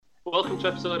Welcome to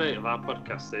episode 8 of our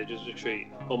podcast, Stages Retreat,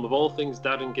 home of all things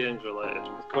dad and games related,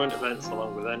 with current events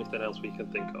along with anything else we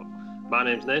can think of. My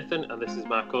name's Nathan, and this is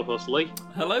my co-host Lee.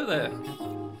 Hello there.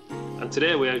 And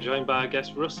today we are joined by our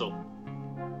guest Russell.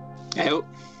 Hello.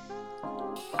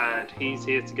 And he's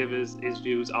here to give us his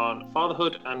views on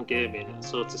fatherhood and gaming.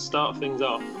 So to start things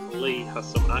off, Lee has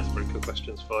some icebreaker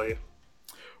questions for you.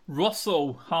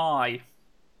 Russell, hi.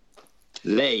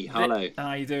 Lee, hello. How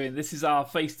are you doing? This is our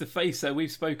face-to-face, so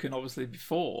we've spoken obviously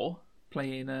before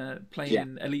playing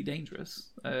Elite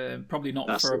Dangerous. Probably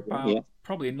not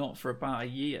for about a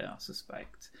year, I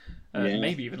suspect.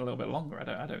 Maybe even a little bit longer.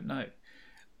 I don't know.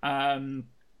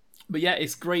 But yeah,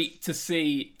 it's great to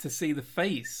see the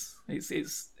face.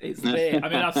 It's there. I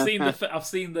mean, I've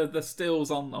seen the stills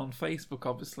on Facebook,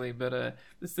 obviously, but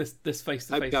this face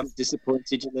to face. I'm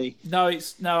disappointed, Lee. No,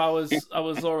 I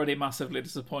was already massively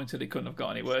disappointed. It couldn't have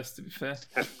got any worse, to be fair.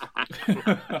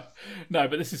 No,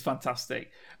 but this is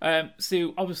fantastic.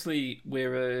 So obviously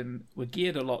we're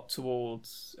geared a lot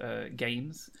towards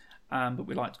games. But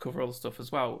we like to cover other stuff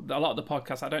as well. A lot of the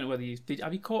podcasts, I don't know whether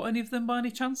have you caught any of them by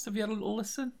any chance? Have you had a little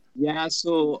listen? Yeah, I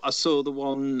saw the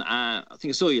one. I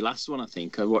think I saw your last one. I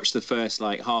think I watched the first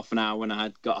half an hour when I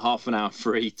had got half an hour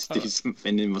free to do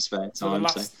something in my spare time.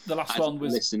 The last one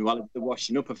was listen while the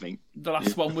washing up. I think the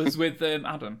last one was with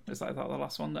Adam. Is that the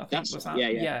last one? That I think was Adam.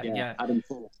 Yeah. Adam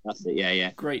Ford. That's it.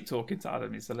 Yeah. Great talking to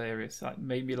Adam. It's hilarious. Like,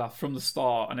 made me laugh from the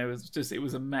start, and it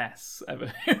was a mess.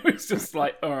 It was just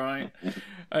like, all right.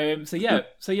 So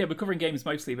we're covering games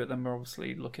mostly, but then we're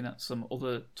obviously looking at some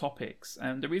other topics.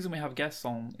 And the reason we have guests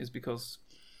on is because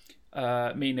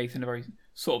me and Nathan are very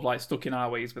sort of like stuck in our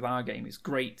ways with our game. It's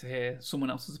great to hear someone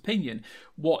else's opinion.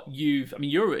 You're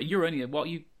only, what,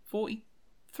 you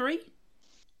 43?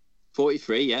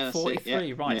 43, yeah. 43,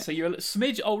 yeah. right. Yeah. So you're a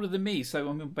smidge older than me.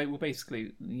 So we're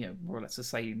basically, more or less the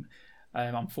same.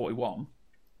 I'm 41.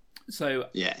 So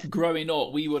growing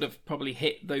up, we would have probably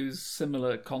hit those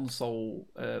similar console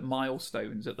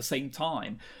milestones at the same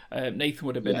time. Nathan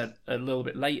would have been a little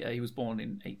bit later. He was born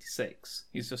in 86.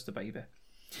 He's just a baby.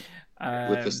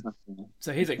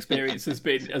 So his experience has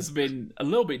been a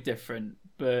little bit different,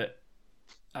 but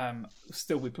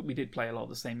still we did play a lot of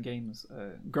the same games.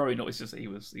 Growing up, it's just that he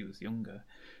was younger.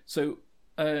 So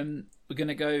we're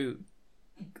gonna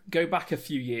go back a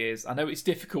few years. I know it's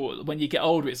difficult when you get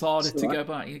older. It's harder to go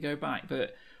back. You go back,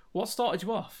 but what started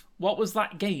you off? What was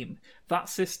that game? That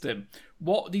system?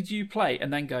 What did you play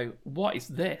and then go? What is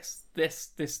this?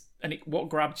 And what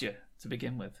grabbed you to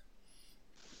begin with?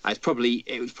 It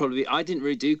was probably. I didn't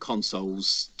really do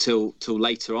consoles till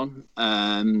later on.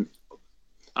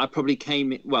 I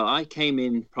came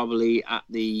in probably at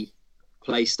the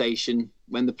PlayStation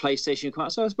when the PlayStation came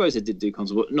out. So I suppose I did do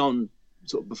consoles, but none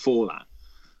sort of before that.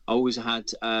 I always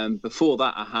had, before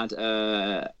that, I had,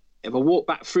 if I walk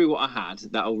back through what I had,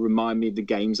 that'll remind me of the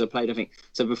games I played, I think.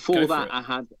 So before that, I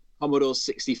had Commodore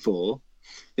 64.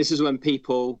 This is when it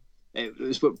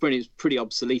was pretty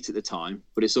obsolete at the time,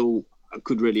 but it's all I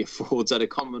could really afford. So I had a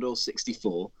Commodore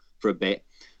 64 for a bit.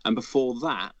 And before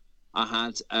that, I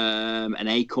had an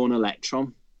Acorn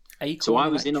Electron. I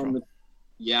was in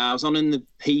the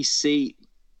PC,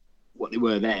 what they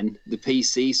were then, the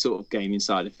PC sort of gaming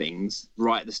side of things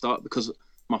right at the start, because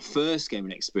my first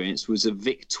gaming experience was a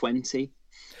VIC-20,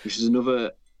 which is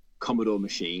another Commodore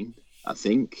machine, I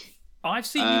think. I've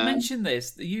seen you mention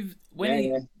this.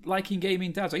 Like in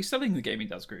Gaming Dads. Are you still in the Gaming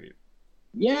Dads group?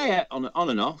 Yeah, on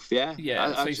and off, yeah.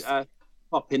 Yeah. I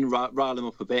pop in, rile them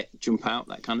up a bit, jump out,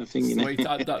 that kind of thing, Sweet,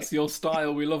 that's your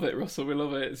style. We love it, Russell. We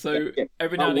love it. So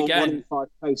every now and again... 1 in 5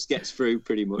 posts gets through,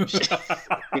 pretty much.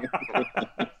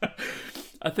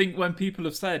 I think when people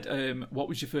have said, what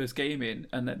was your first game in?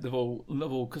 And then they've all,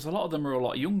 because a lot of them are a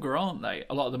lot younger, aren't they?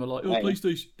 A lot of them are like,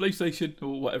 PlayStation,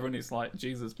 or whatever. And it's like,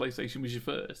 Jesus, PlayStation was your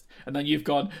first. And then you've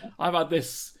gone, I've had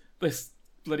this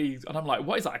bloody, and I'm like,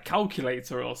 what is that, a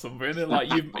calculator or something? And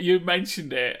like, you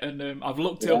mentioned it, and I've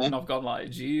looked it up and I've gone like,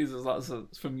 Jesus, that's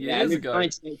from years ago.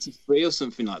 1983 or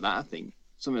something like that, I think.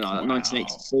 Something like that,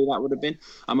 1983 that would have been.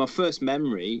 And my first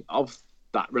memory of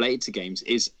that related to games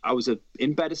is I was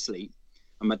in bed asleep,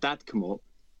 and my dad come up,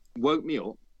 woke me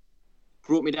up,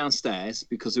 brought me downstairs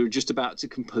because they were just about to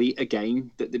complete a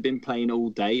game that they'd been playing all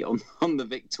day on the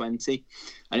VIC-20.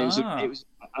 And it was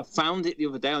I found it the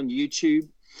other day on YouTube,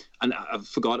 and I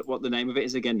forgot what the name of it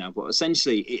is again now, but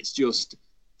essentially it's just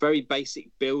very basic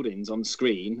buildings on the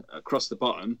screen across the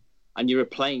bottom, and you're a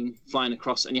plane flying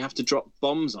across, and you have to drop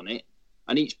bombs on it,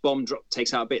 and each bomb drop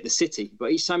takes out a bit of the city. But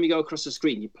each time you go across the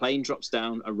screen, your plane drops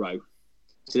down a row.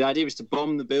 So the idea is to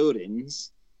bomb the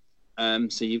buildings,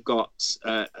 so you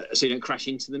don't crash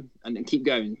into them, and keep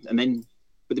going.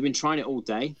 But they've been trying it all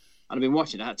day. and I've been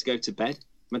watching it. I had to go to bed.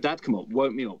 My dad come up,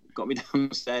 woke me up, got me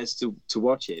downstairs to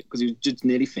watch it because he was just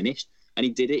nearly finished. And he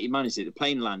did it. He managed it. The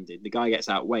plane landed. The guy gets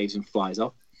out, waves, and flies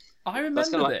off. I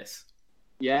remember this.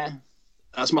 Yeah.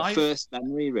 That's my first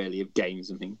memory, really, of games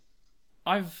and things.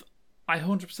 I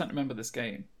 100% remember this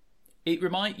game. It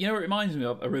reminds me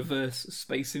of a reverse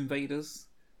Space Invaders.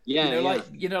 Yeah,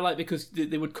 like because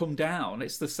they would come down.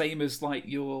 It's the same as like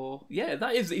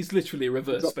it's literally a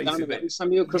reverse Space Invaders.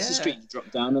 Time you across the street, you drop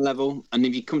down a level, and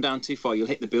if you come down too far, you'll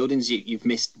hit the buildings you've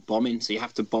missed bombing. So you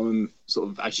have to bomb them sort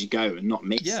of as you go and not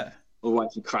miss. Yeah.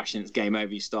 Otherwise, you crash and it's game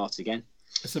over. You start again.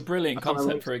 It's a brilliant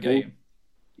concept for a game.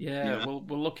 Yeah, we'll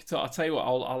look it up. I'll tell you what,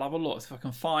 I'll have a look. If I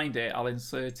can find it, I'll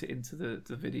insert it into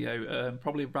the video.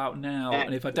 Probably about now.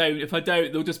 And if I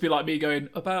don't, they'll just be like me going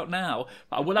about now.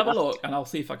 But I will have a look and I'll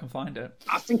see if I can find it.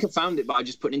 I think I found it, but I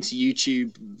just put into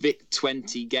YouTube Vic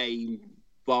 20 game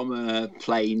bomber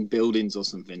plane buildings or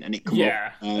something, and it come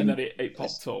up. And then it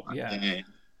popped up.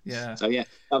 Yeah. So that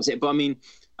was it. But I mean,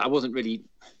 I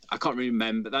can't really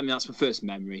remember. I mean, that's my first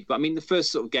memory. But I mean, the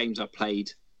first sort of games I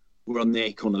played were on the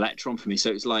Acorn Electron for me.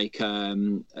 So it's like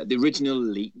the original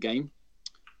Elite game.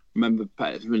 Remember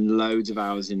putting loads of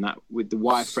hours in that with the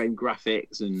wireframe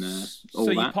graphics and all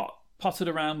that. So you potted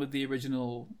around with the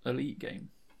original Elite game?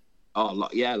 Oh,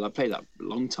 yeah, I played that a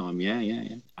long time. Yeah.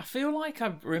 I feel like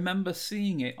I remember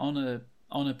seeing it on a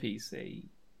PC,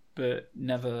 but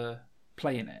never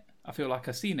playing it. I feel like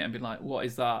I've seen it and been like, what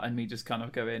is that? And me just kind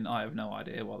of going, I have no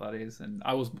idea what that is. And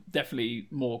I was definitely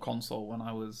more console when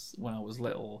I was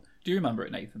little. Do you remember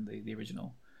it, Nathan, the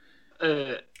original?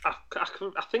 I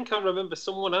think I remember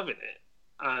someone having it,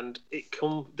 and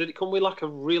did it come with like a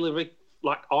really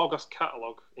like Argos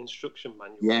catalogue instruction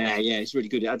manual? Yeah, it's really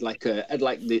good. It had like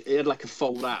a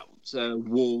fold out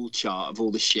wall chart of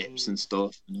all the ships and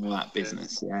stuff and all that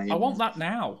business. Yeah. I want that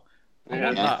now. I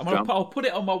want that. I'll put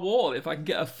it on my wall if I can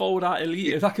get a fold-out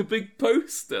Elite. It's like a big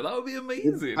poster. That would be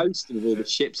amazing. Poster with all the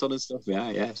ships on and stuff. Yeah,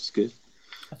 it's good.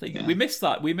 I think we miss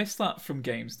that. We miss that from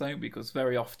games, don't we? Because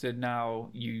very often now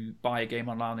you buy a game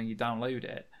online and you download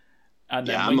it, and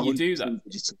then when you do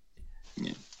that,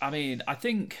 I mean, I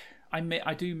think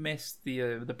I do miss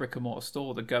the brick and mortar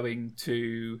store. The going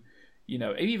to,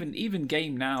 even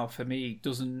game now for me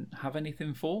doesn't have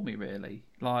anything for me really.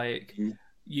 Like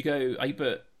you go,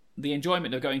 but the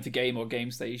enjoyment of going to Game or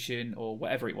Game Station or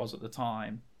whatever it was at the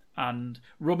time and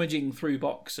rummaging through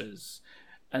boxes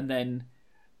and then,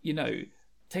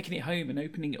 taking it home and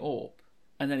opening it up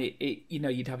and then it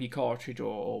you'd have your cartridge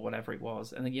or whatever it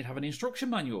was and then you'd have an instruction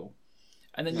manual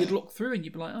and then you'd look through and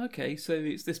you'd be like, okay, so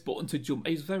it's this button to jump.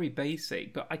 It's very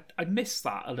basic, but I miss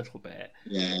that a little bit.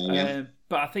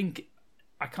 But I think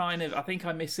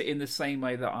I miss it in the same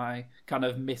way that I kind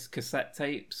of miss cassette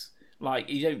tapes. Like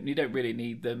you don't really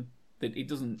need them. That it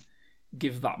doesn't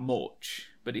give that much,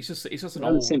 but it's just an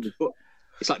old.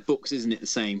 It's like books, isn't it? The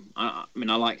same. I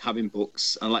mean, I like having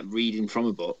books. I like reading from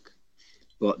a book,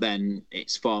 but then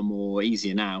it's far more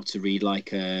easier now to read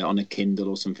like on a Kindle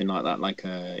or something like that, like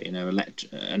an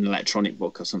electronic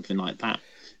book or something like that. I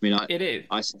mean, it is.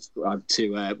 I subscribe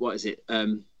to what is it?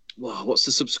 What's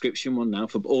the subscription one now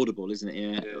for Audible, isn't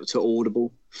it? Yeah. To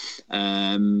Audible,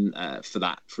 for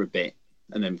that for a bit.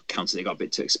 And then cancelled it, got a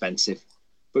bit too expensive.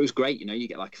 But it was great, you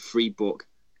get like a free book.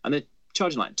 And they're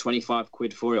charging like 25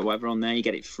 quid for it or whatever on there. You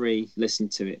get it free, listen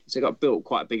to it. So I got built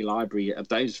quite a big library of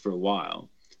those for a while.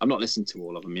 I've not listened to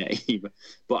all of them yet either.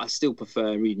 But I still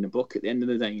prefer reading a book at the end of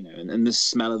the day, and the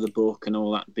smell of the book and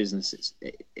all that business.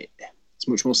 It's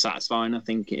much more satisfying, I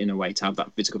think, in a way to have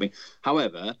that physical thing.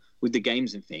 However, with the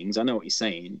games and things, I know what you're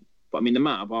saying. But I mean, the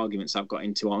amount of arguments I've got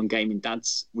into on gaming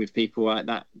dads with people like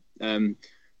that,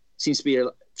 seems to be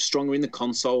stronger in the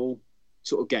console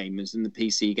sort of gamers than the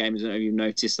PC gamers. I don't know if you've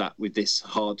noticed that with this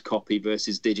hard copy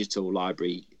versus digital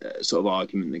library sort of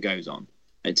argument that goes on.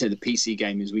 And to the PC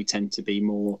gamers, we tend to be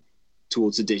more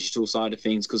towards the digital side of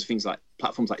things because things like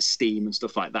platforms like Steam and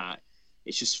stuff like that,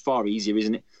 it's just far easier,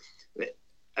 isn't it?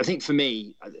 I think for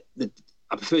me,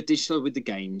 I prefer digital with the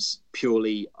games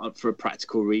purely for a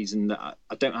practical reason that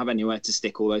I don't have anywhere to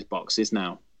stick all those boxes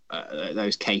now,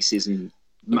 those cases and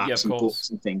maps and books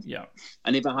and things. Yeah.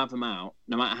 And if I have them out,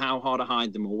 no matter how hard I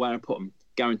hide them or where I put them,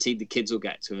 guaranteed the kids will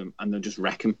get to them and they'll just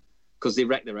wreck them because they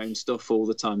wreck their own stuff all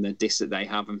the time. Their discs that they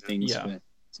have and things. Yeah.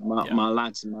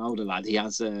 My older lad, he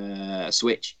has a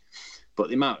Switch, but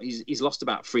the amount he's lost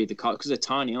about 3 of the cards because they're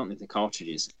tiny, aren't they? The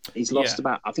cartridges. He's lost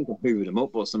about, I think I hoovered them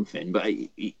up or something, but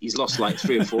he's lost like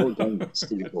 3 or 4 games that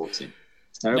he bought in.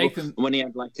 It's terrible. Nathan... When he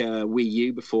had like a Wii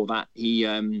U before that, he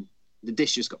the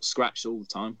disc just got scratched all the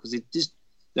time because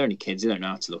they're only kids. They don't know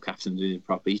how to look after them, do it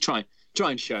properly.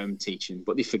 try and show them, teach them,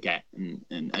 but they forget and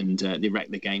they wreck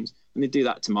the games, and they do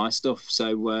that to my stuff.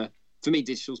 So for me,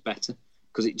 digital's better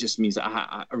because it just means that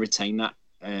I retain that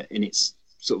in its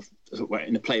sort of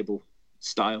in a playable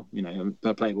style,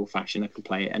 a playable fashion. I can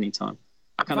play it anytime.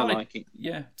 I kind of like it.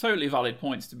 Yeah, totally valid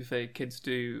points. To be fair, kids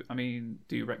do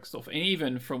wreck stuff, and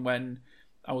even from when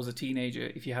I was a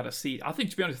teenager, if you had a CD, I think,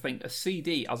 to be honest, I think a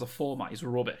CD as a format is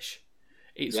rubbish.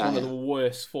 It's one of the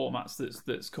worst formats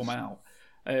that's come out.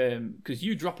 Because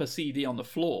you drop a CD on the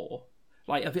floor,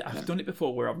 like I've done it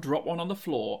before, where I've dropped one on the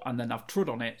floor and then I've trod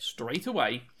on it straight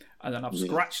away, and then I've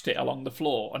scratched it along the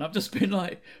floor, and I've just been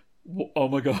like, "Oh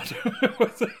my god!"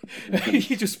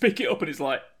 You just pick it up and it's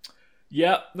like,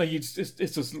 yeah, then it's just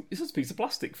a piece of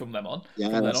plastic from then on,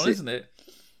 isn't it?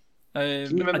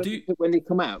 Remember when they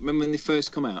come out? Remember when they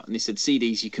first come out and they said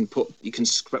CDs you can put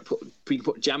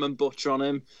jam and butter on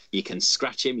them, you can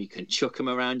scratch them, you can chuck them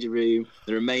around your room.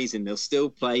 They're amazing. They'll still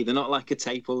play. They're not like a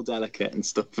tape all delicate and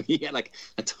stuff. You get like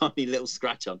a tiny little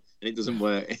scratch on and it doesn't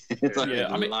work.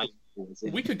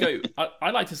 We could go.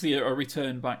 I like to see a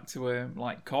return back to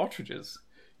like cartridges.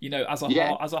 As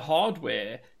a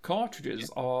hardware,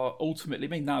 cartridges are ultimately. I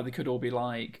mean, now they could all be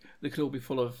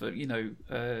full of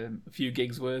a few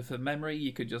gigs worth of memory.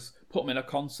 You could just put them in a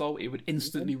console; it would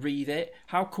instantly read it.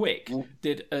 How quick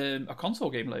did a console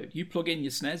game load? You plug in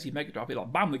your SNES, your Mega Drive, be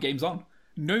like, bam, the game's on.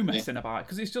 No messing about,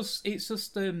 because it's just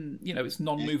it's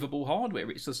non-movable hardware.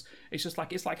 It's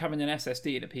like having an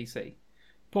SSD in a PC.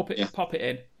 Pop it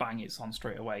in, bang, it's on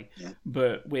straight away. Yeah.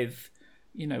 But with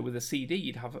a CD,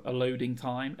 you'd have a loading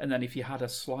time, and then if you had a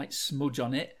slight smudge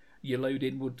on it, your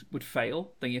loading would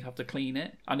fail. Then you'd have to clean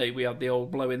it. I know we had the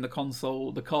old blow in the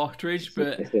console, the cartridge,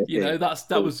 but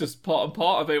that was just part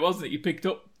of it, wasn't it? You picked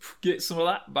up, get some of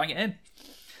that, bang it in.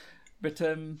 But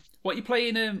what are you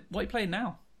playing? What are you playing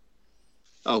now?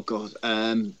 Oh God,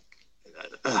 I'm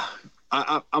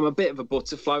a bit of a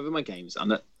butterfly with my games,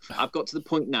 and I've got to the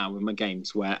point now with my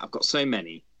games where I've got so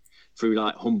many. Through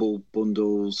like humble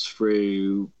bundles,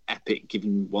 through Epic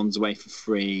giving ones away for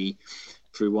free,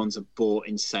 through ones I've bought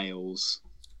in sales,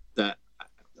 that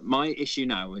my issue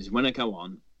now is when I go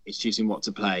on, it's choosing what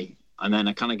to play, and then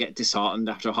I kind of get disheartened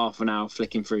after half an hour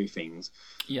flicking through things.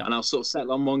 Yeah. And I'll sort of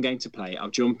settle on one game to play. I'll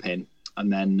jump in,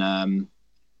 and then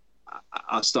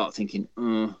I'll start thinking,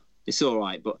 it's all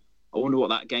right, but I wonder what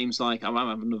that game's like. I might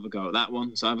have another go at that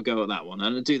one, so I have a go at that one,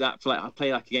 and I do that for I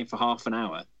play like a game for half an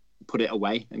hour. Put it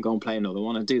away and go and play another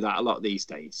one. I do that a lot these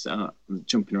days. I'm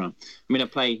jumping around. I mean, I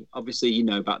play, obviously,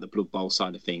 about the Blood Bowl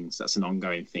side of things. That's an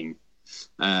ongoing thing.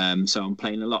 So I'm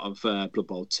playing a lot of Blood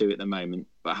Bowl 2 at the moment,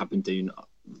 but I have been doing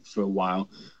for a while.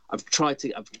 I've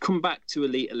come back to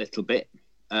Elite a little bit.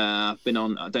 I've been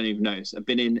on, I don't even know. I've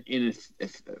been in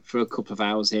for a couple of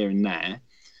hours here and there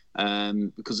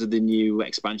because of the new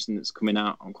expansion that's coming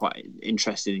out. I'm quite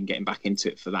interested in getting back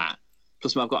into it for that.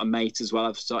 Plus, I've got a mate as well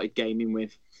I've started gaming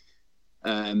with.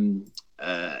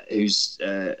 Who's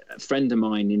a friend of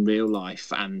mine in real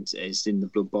life and is in the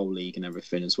Blood Bowl League and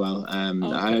everything as well.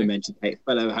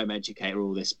 Fellow home educator,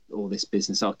 all this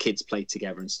business. Our kids play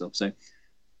together and stuff. So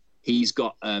he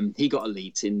got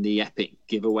Elite in the Epic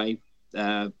giveaway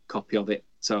copy of it.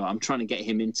 So I'm trying to get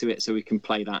him into it so we can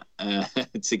play that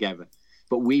together.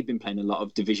 But we've been playing a lot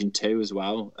of Division 2 as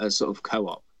well, as sort of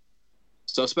co-op.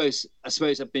 So I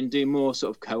suppose I've been doing more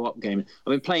sort of co-op gaming.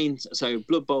 I've been playing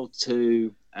Blood Bowl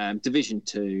 2, Division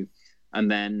 2, and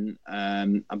then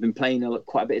I've been playing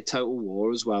quite a bit of Total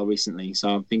War as well recently.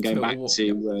 So I've been going back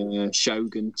to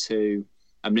Shogun 2.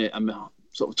 I'm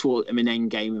in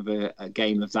end game of a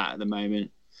game of that at the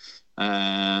moment,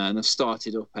 and I've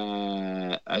started up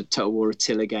a Total War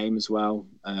Attila game as well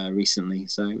recently.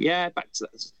 So yeah, back to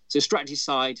that. So strategy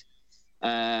side,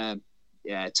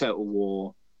 Total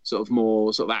War. Sort of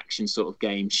more sort of action sort of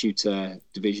game, shooter,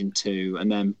 Division 2,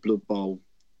 and then Blood Bowl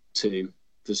 2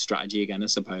 for strategy again, I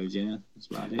suppose. Yeah, that's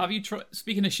about it. Have you tried?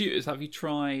 Speaking of shooters, have you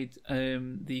tried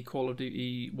the Call of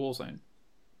Duty Warzone?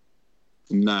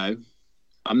 No,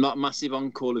 I'm not massive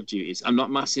on Call of Duties. I'm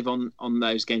not massive on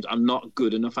those games. I'm not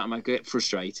good enough at them. I get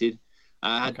frustrated.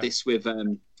 I had this with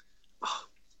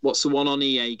what's the one on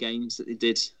EA games that they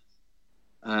did?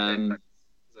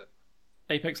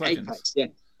 Apex Legends. Apex, yeah,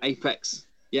 Apex.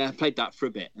 Yeah, I played that for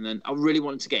a bit, and then I really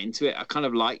wanted to get into it. I kind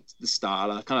of liked the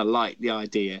style, I kind of liked the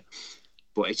idea,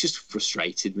 but it just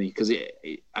frustrated me because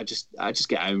I just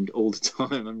get owned all the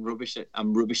time. I'm rubbish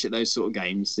at those sort of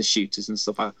games, the shooters and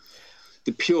stuff.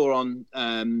 The pure on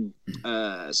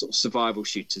sort of survival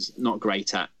shooters, not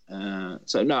great at.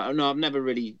 So no, I've never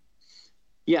really.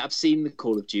 Yeah, I've seen the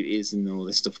Call of Duties and all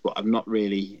this stuff, but I've not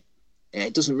really.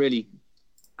 It doesn't really.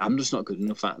 I'm just not good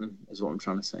enough at them. Is what I'm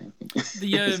trying to say. I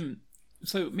think.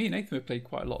 so me and Nathan have played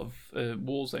quite a lot of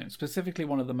Warzone, specifically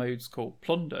one of the modes called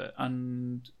Plunder,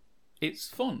 and it's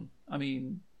fun. I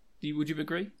mean, would you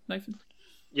agree, Nathan?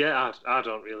 Yeah, I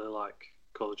don't really like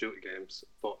Call of Duty games,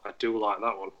 but I do like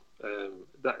that one.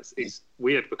 It's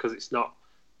weird because it's not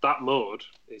that mode.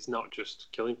 It's not just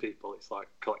killing people. It's like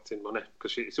collecting money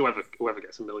because it's whoever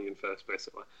gets a million first,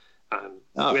 basically. And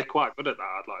we're quite good at that.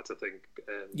 I'd like to think.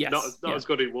 Yes, not as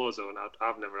good in Warzone.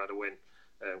 I've never had a win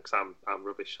because I'm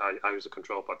rubbish. I use a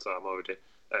control pad, so I'm already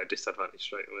disadvantaged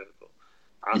straight away. But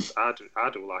I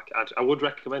do like it. I would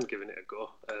recommend giving it a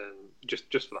go.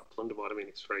 Just for that plunder mode. I mean,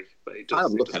 it's free, but it does.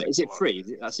 I'll look at it. Is it free?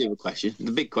 That's the other question.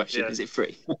 The big question: is it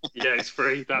free? Yeah, it's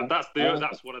free. That's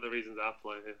one of the reasons I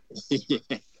play it.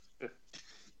 Yeah.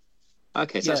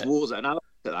 Okay, so that's Warzone. I'll look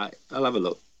at that. I'll have a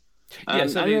look. Yeah,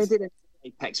 so I did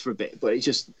Apex for a bit, but it's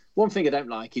just one thing I don't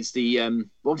like is the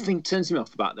one thing turns me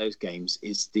off about those games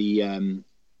is the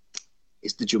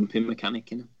jumping mechanic,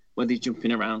 you know, when they're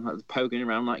jumping around, like poking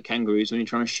around like kangaroos when you're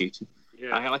trying to shoot them.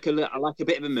 Yeah. I like a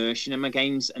bit of immersion in my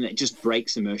games, and it just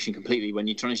breaks immersion completely when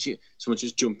you're trying to shoot someone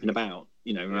just jumping about,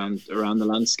 you know, around the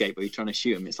landscape where you're trying to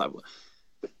shoot them. It's like,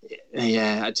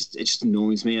 yeah, it just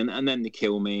annoys me, and then they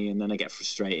kill me, and then I get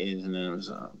frustrated, and then I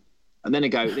was. And then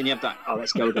then you have that,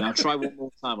 let's go again. I'll try one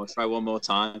more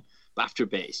time. But after a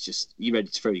bit, it's just, you're ready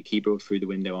to throw your keyboard through the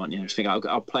window, aren't you? I just think I'll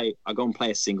go and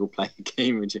play a single player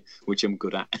game, which I'm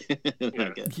good at.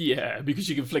 Yeah, because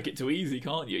you can flick it to easy,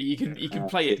 can't you? You can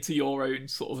play it to your own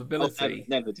sort of ability.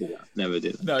 Never do that. No,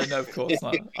 of course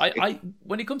not. I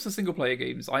when it comes to single player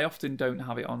games, I often don't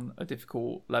have it on a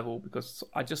difficult level because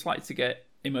I just like to get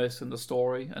immersed in the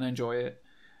story and enjoy it.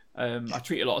 I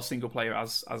treat a lot of single player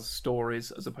as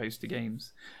stories as opposed to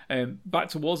games. Back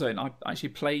to Warzone, I actually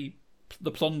play the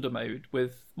plunder mode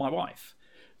with my wife.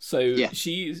 So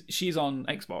she's on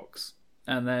Xbox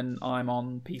and then I'm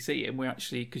on PC, and we're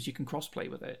actually, because you can crossplay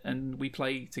with it, and we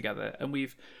play together. And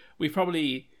we've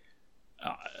probably,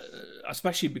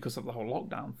 especially because of the whole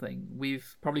lockdown thing,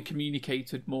 we've probably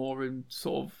communicated more and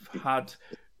sort of had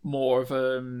more of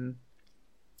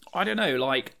I don't know,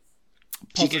 like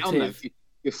positive.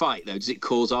 Your fight though, does it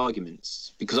cause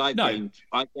arguments? Because I game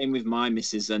with my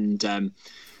missus, and I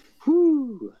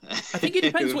think it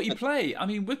depends what you play. I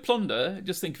mean, with Plunder,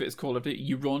 just think of it as Call of Duty.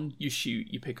 You run, you shoot,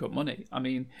 you pick up money. I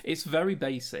mean, it's very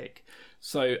basic.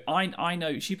 So I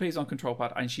know she plays on control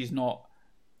pad, and she's not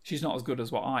as good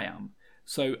as what I am.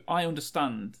 So I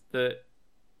understand that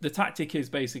the tactic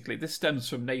is basically, this stems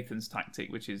from Nathan's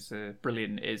tactic, which is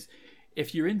brilliant. Is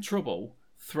if you're in trouble,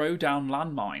 throw down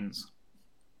landmines.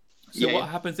 So what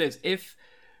happens is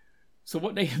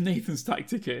what Nathan's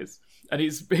tactic is, and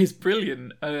it's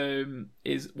brilliant,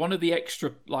 is one of the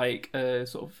extra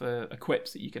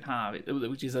equips that you can have,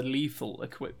 which is a lethal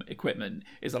equipment,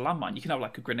 is a landmine. You can have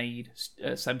like a grenade,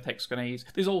 Semtex grenades.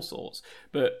 There's all sorts,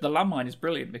 but the landmine is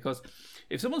brilliant because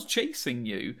if someone's chasing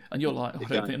you and you're like,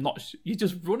 you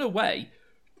just run away,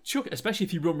 chuck it, especially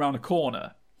if you run around a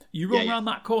corner. You run around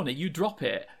that corner, you drop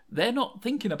it. They're not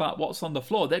thinking about what's on the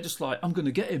floor. They're just like, I'm going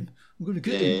to get him.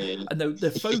 And they're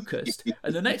focused.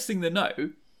 And the next thing they know,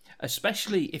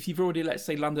 especially if you've already, let's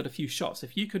say, landed a few shots,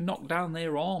 if you can knock down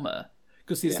their armour,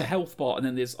 because there's the health bar and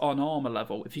then there's on armour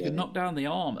level. If you can knock down the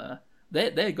armour,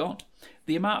 they're gone.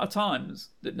 The amount of times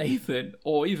that Nathan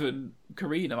or even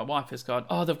Karina, my wife, has gone,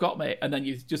 they've got me. And then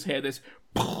you just hear this,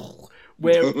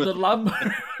 where the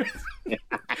landmine...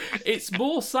 It's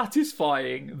more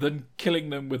satisfying than killing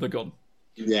them with a gun.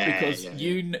 Because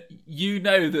you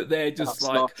know that they're just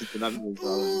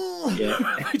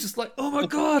just like, oh my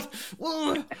god.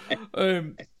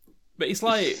 But it's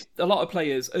like a lot of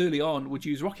players early on would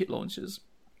use rocket launchers,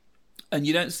 and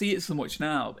you don't see it so much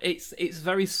now. It's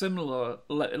very similar.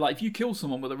 Like if you kill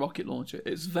someone with a rocket launcher,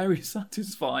 it's very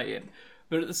satisfying,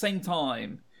 but at the same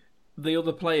time, the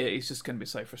other player is just going to be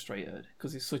so frustrated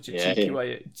because it's such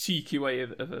a cheeky way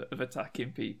of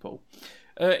attacking people.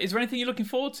 Is there anything you're looking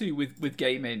forward to with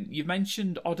gaming? You've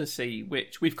mentioned Odyssey,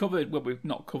 which we've covered. Well, we've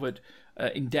not covered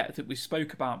in depth that we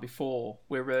spoke about before.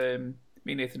 We're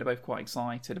me and Nathan are both quite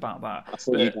excited about that. I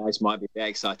thought you guys might be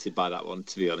excited by that one,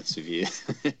 to be honest with you.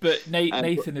 But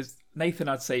Nathan,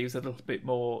 I'd say, is a little bit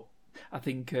more, I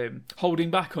think, holding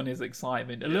back on his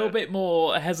excitement, a little bit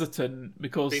more hesitant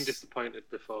because been disappointed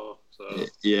before. So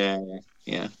yeah.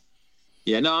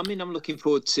 No, I mean, I'm looking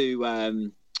forward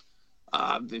to.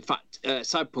 In fact,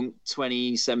 Cyberpunk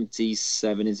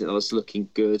 2077 is it? That's looking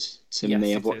good to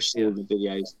me. I've watched all the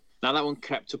videos. Now that one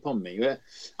crept up on me.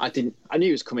 I knew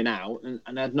it was coming out,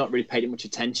 and I'd not really paid it much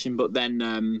attention. But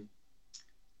then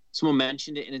someone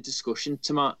mentioned it in a discussion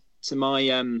to my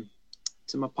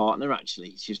partner.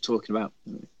 Actually, she was talking about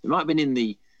it might have been in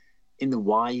in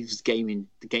the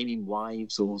gaming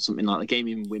wives or something like the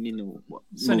gaming women or what.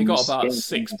 It's only got about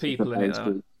 6 people in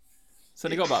it. It's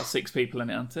only got about 6 people in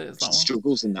it, hasn't it? Is that one?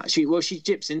 Struggles in that. She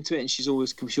dips into it, and she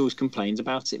always complains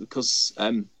about it because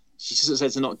she just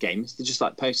says they're not games. They're just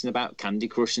like posting about Candy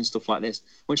Crush and stuff like this.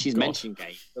 When she's mentioned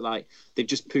games, they've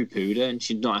just poo-pooed her, and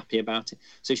she's not happy about it.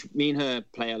 So me and her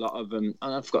play a lot of and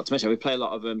I forgot to mention, we play a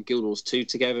lot of Guild Wars 2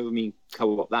 together. We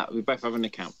co-op that. We both have an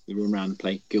account. We run around and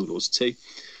play Guild Wars 2.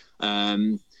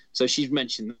 So she's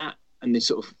mentioned that, and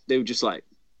they were just like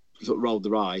sort of rolled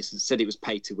their eyes and said it was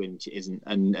pay to win, which it isn't,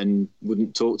 and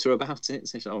wouldn't talk to her about it.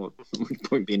 So she said, "Oh, what's the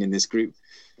point being in this group?"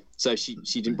 So she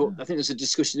didn't. But I think there's a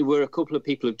discussion. There were a couple of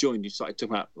people have joined who started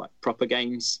talking about like proper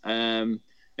games, and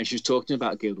she was talking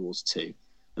about Guild Wars 2,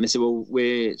 and they said, "Well,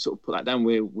 we're sort of put that down.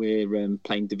 We're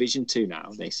playing Division 2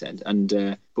 now." They said, and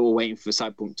but we're waiting for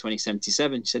Cyberpunk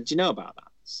 2077. She said, "Do you know about that?"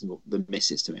 This is what the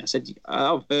missus to me. I said,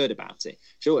 "I've heard about it.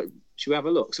 Sure, should we have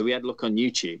a look?" So we had a look on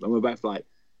YouTube, and we're both like,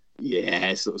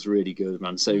 "Yes, that was really good,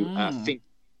 man." So I think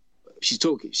she's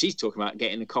talking about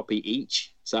getting a copy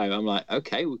each. So I'm like,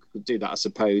 okay, we could do that, I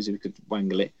suppose. We could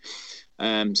wangle it.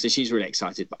 So she's really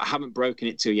excited, but I haven't broken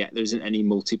it to yet. There isn't any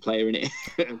multiplayer in it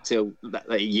until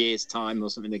a year's time or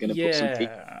something. They're going to put some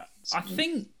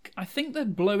people. I think they're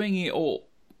blowing it up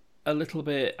a little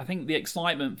bit. I think the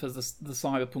excitement for the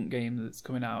Cyberpunk game that's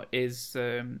coming out is,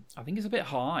 I think it's a bit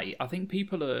high. I think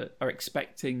people are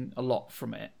expecting a lot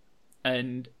from it,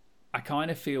 and I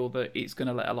kind of feel that it's going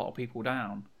to let a lot of people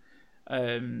down.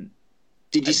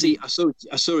 Did you see? I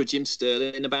saw a Jim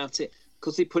Sterling about it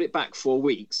because they put it back 4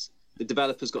 weeks. The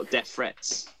developers got death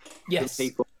threats. Yes, from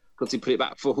people because they put it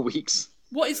back 4 weeks.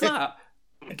 What is that?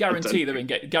 Guarantee they're in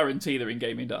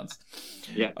gaming dance.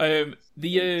 Yeah.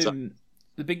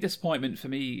 The big disappointment for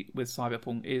me with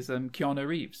Cyberpunk is Keanu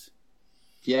Reeves.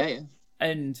 Yeah.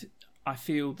 And I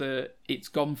feel that it's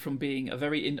gone from being a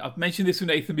very... I've mentioned this with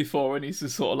Nathan before, and he's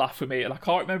just sort of laughed at me, and I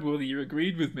can't remember whether you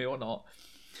agreed with me or not.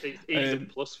 He's a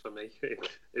plus for me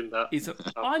in that.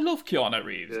 I love Keanu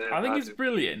Reeves. Yeah, I think he's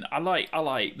brilliant. I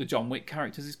like the John Wick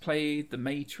characters he's played, the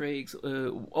Matrix,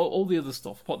 all the other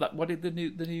stuff. What did the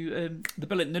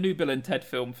new Bill and Ted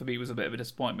film for me was a bit of a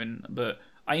disappointment, but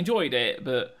I enjoyed it.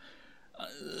 But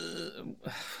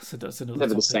so that's another.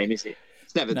 Never topic. The same, is it?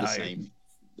 It's never the same.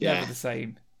 Yeah. Never the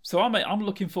same. So I'm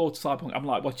looking forward to Cyberpunk. I'm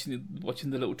like watching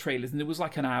the little trailers, and there was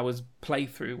like an hour's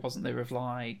playthrough, wasn't there, of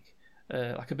like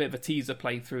a bit of a teaser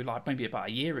playthrough, like maybe about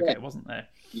a year ago, wasn't there?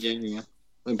 Yeah.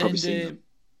 I've probably seen that.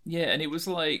 Yeah, and it was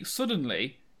like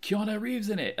suddenly Keanu Reeves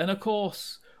in it, and of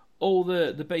course all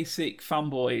the basic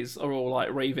fanboys are all like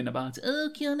raving about it. Oh,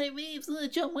 Keanu Reeves,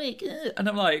 John Wick, and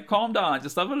I'm like, calm down,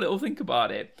 just have a little think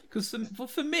about it, because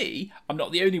for me, I'm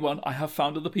not the only one. I have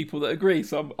found other people that agree,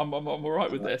 so I'm all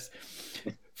right with this.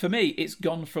 For me, it's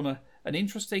gone from an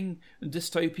interesting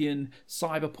dystopian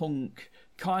cyberpunk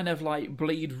kind of like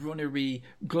Blade Runner-y,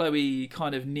 glowy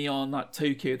kind of neon, that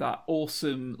Tokyo, that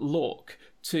awesome look,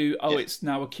 to it's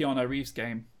now a Keanu Reeves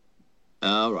game.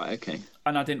 Oh, right, okay.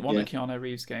 And I didn't want a Keanu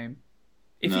Reeves game.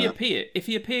 If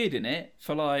he appeared in it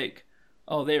for like,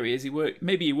 oh, there he is.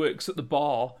 Maybe he works at the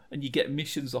bar and you get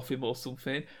missions off him or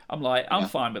something. I'm like, I'm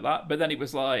fine with that. But then it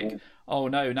was like, oh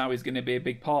no, now he's going to be a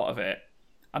big part of it.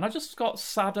 And I just got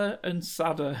sadder and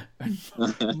sadder and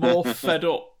more fed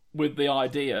up with the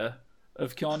idea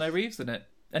of Keanu Reeves in it.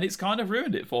 And it's kind of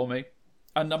ruined it for me.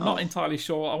 And I'm not entirely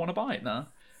sure I want to buy it now.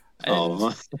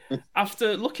 And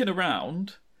after looking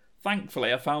around,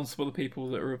 thankfully, I found some other people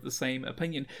that are of the same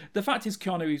opinion. The fact is,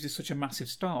 Keanu Reeves is such a massive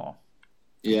star.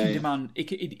 He demands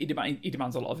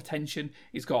a lot of attention.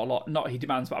 He's got a lot. Not he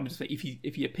demands, but I'm just saying,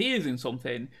 if he appears in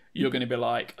something, you're going to be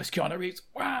like, "It's Keanu Reeves!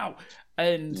 Wow!"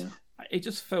 And it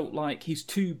just felt like he's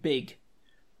too big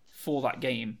for that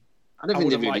game. I don't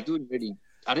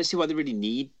see why they really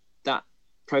need that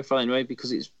profile anyway,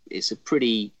 because it's a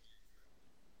pretty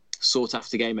sought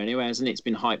after game anyway, hasn't it? It's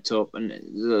been hyped up and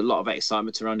there's a lot of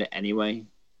excitement around it anyway.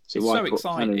 So it's so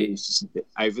exciting. It's just a bit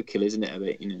overkill, isn't it? A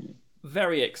bit,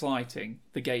 Very exciting,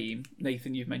 the game.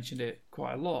 Nathan, you've mentioned it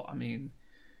quite a lot. I mean,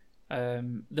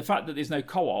 the fact that there's no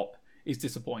co-op is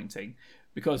disappointing,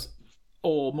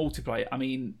 or multiplayer. I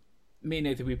mean, me and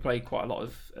Nathan, we played quite a lot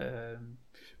of,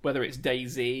 whether it's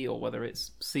DayZ or whether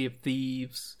it's Sea of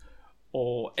Thieves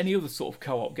or any other sort of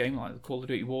co-op game like Call of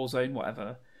Duty Warzone,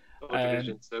 whatever. Or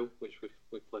Division 2, which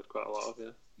we've played quite a lot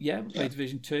of, Yeah, we played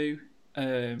Division 2.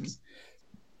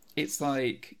 It's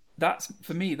like,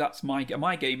 for me, that's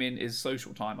my gaming is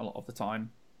social time a lot of the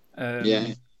time.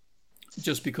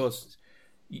 Just because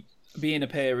being a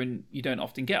parent, you don't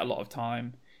often get a lot of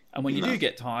time. And when you do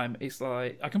get time, it's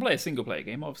like, I can play a single player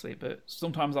game, obviously, but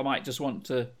sometimes I might just want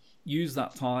to use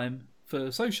that time for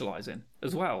socialising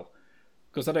as well,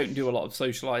 because I don't do a lot of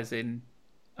socialising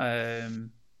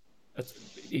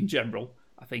in general.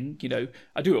 I think,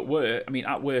 I do at work. I mean,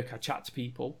 at work I chat to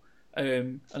people,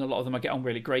 and a lot of them I get on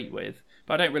really great with,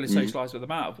 but I don't really socialise with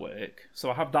them out of work.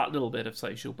 So I have that little bit of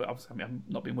social, but obviously I've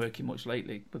not been working much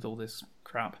lately with all this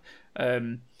crap.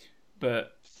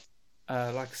 But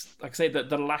like I say,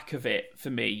 the lack of it for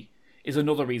me is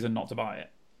another reason not to buy it.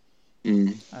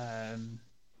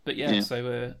 But yeah.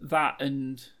 So that,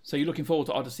 and so you're looking forward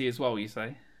to Odyssey as well, you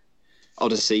say?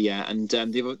 Odyssey, yeah, and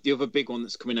the other big one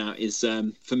that's coming out is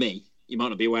for me. You might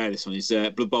not be aware of this one. Is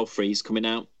Blood Bowl 3 is coming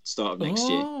out start of next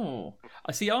year. Oh,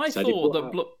 I see. I thought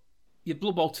that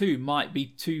Blood Bowl 2 might be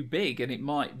too big, and it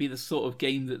might be the sort of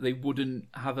game that they wouldn't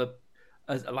have a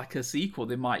sequel.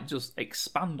 They might just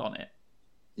expand on it.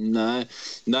 No,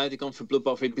 they've gone for Blood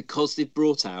Bowl 3 because they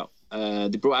brought out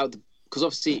because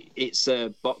obviously it's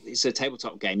a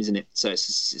tabletop game, isn't it? So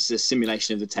it's a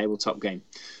simulation of the tabletop game.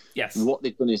 Yes. What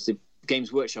they've done is the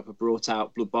Games Workshop have brought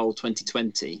out Blood Bowl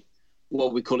 2020. Well,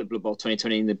 we call it Blood Bowl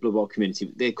 2020 in the Blood Bowl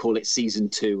community. They call it Season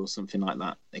 2 or something like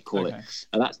that. They call it,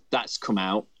 and that's come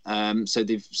out. So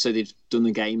they've done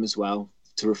the game as well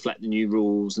to reflect the new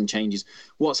rules and changes.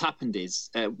 What's happened is,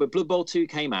 but Blood Bowl 2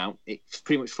 came out. It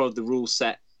pretty much followed the rule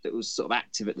set that was sort of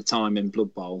active at the time in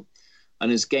Blood Bowl.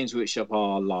 And as Games Workshop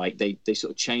are like, they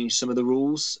sort of changed some of the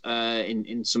rules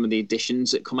in some of the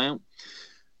editions that come out.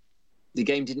 The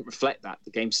game didn't reflect that.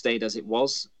 The game stayed as it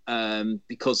was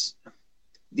because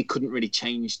they couldn't really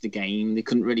change the game. They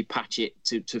couldn't really patch it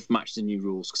to match the new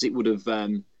rules because it would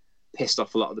have pissed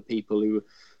off a lot of the people who,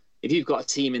 if you've got a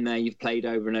team in there you've played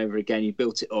over and over again, you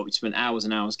built it up, you spent hours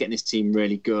and hours getting this team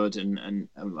really good and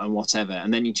whatever,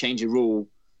 and then you change a rule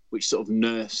which sort of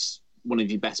nerfs one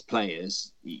of your best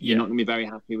players, you're not going to be very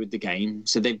happy with the game.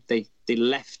 So they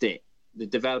left it. The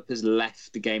developers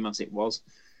left the game as it was.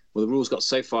 Well, the rules got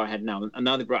so far ahead now, and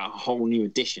now they brought out a whole new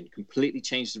edition, completely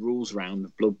changed the rules around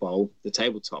the Blood Bowl, the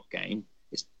tabletop game.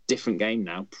 It's a different game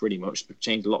now, pretty much. They've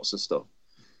changed lots of stuff.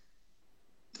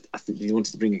 I think they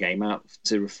wanted to bring a game out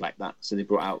to reflect that, so they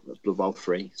brought out Blood Bowl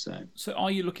 3. So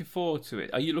are you looking forward to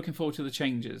it? Are you looking forward to the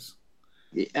changes?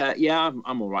 Yeah,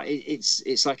 I'm all right.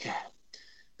 It's like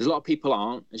there's a lot of people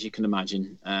aren't, as you can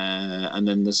imagine, and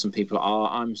then there's some people that are.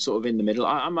 I'm sort of in the middle.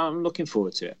 I'm looking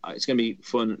forward to it. It's going to be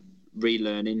fun.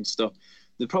 Relearning stuff.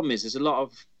 The problem is there's a lot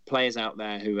of players out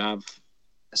there who have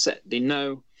they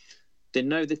know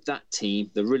that team,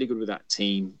 they're really good with that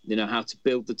team, they know how to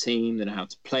build the team, they know how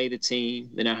to play the team,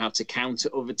 they know how to counter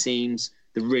other teams,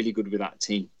 they're really good with that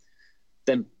team.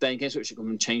 Then Games Workshop come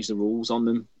and change the rules on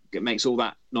them. It makes all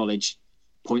that knowledge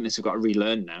pointless. They've got to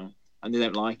relearn now and they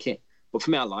don't like it. But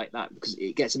for me, I like that because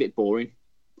it gets a bit boring,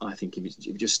 I think, if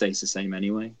it just stays the same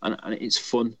anyway. And it's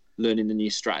fun learning the new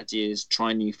strategies,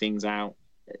 trying new things out.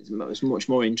 It's much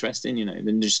more interesting,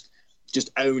 than just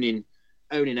owning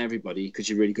everybody because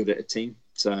you're really good at a team.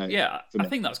 So yeah, I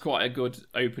think that's quite a good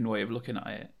open way of looking at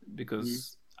it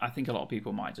because I think a lot of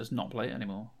people might just not play it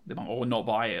anymore. They might or not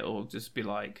buy it or just be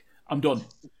like, I'm done.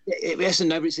 Yes and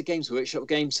no, but it's a Games Workshop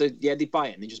game, so yeah, they buy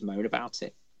it and they just moan about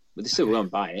it, but they still won't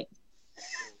buy it.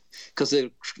 Because they're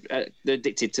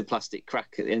addicted to plastic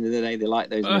crack. At the end of the day, they like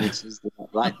those miniatures.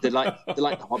 They like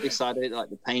the hobby side of it, like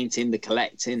the painting, the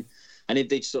collecting. And if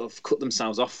they sort of cut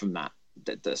themselves off from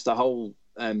that's the whole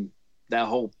their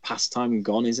whole pastime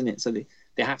gone, isn't it? So they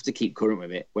have to keep current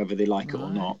with it, whether they like it or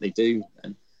not. They do.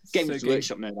 And Games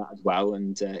Workshop know that as well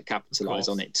and capitalise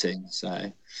on it too.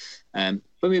 So, but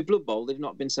with Blood Bowl, they've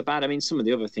not been so bad. I mean, some of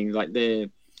the other things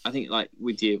I think like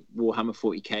with your Warhammer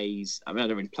 40Ks, I mean, I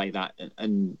don't really play that,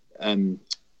 and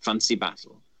Fantasy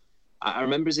Battle. I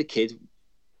remember as a kid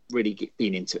really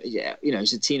being into it. Yeah,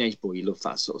 as a teenage boy, you love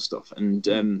that sort of stuff. And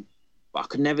but I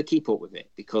could never keep up with it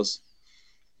because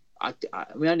I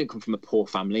didn't come from a poor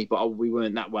family, but we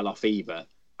weren't that well off either.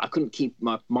 I couldn't keep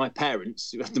my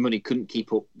parents who had the money couldn't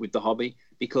keep up with the hobby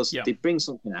because they'd bring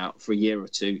something out for a year or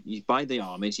two. You buy the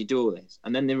armies, you do all this,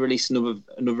 and then they release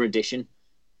another edition,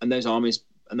 and those armies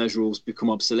and those rules become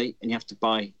obsolete, and you have to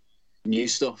buy new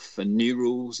stuff and new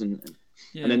rules, and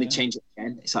then they change it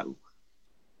again. It's like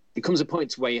it comes a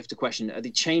point where you have to question: are they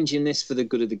changing this for the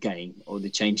good of the game, or are they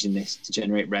changing this to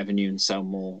generate revenue and sell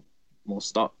more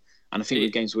stock? And I think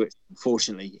with Games Workshop,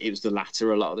 unfortunately, it was the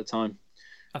latter a lot of the time.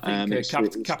 I think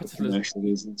capitalism. Commercial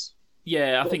reasons.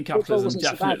 Yeah, I think capitalism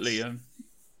definitely.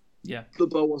 So Blood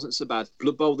Bowl wasn't so bad.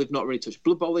 Blood Bowl they've not really touched.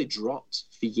 Blood Bowl they dropped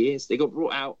for years. They got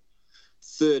brought out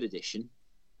 3rd edition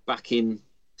back in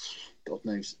God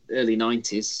knows early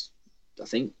 90s, I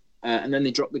think, and then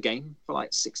they dropped the game for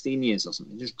like 16 years or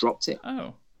something. Just dropped it.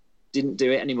 Oh, didn't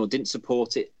do it anymore. Didn't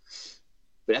support it.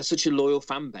 But it has such a loyal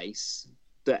fan base.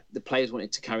 that the players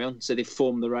wanted to carry on, so they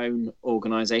formed their own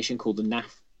organisation called the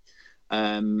NAF,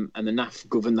 and the NAF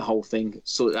governed the whole thing,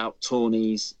 sorted out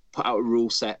tourneys, put out a rule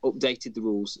set, updated the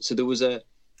rules. So there was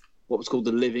what was called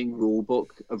the living rule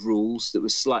book of rules that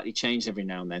was slightly changed every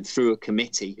now and then through a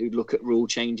committee who'd look at rule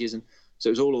changes, and so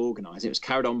it was all organised. It was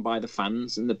carried on by the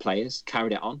fans and the players,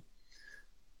 carried it on.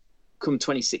 Come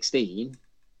 2016,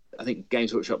 I think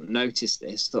Games Workshop noticed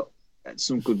this, thought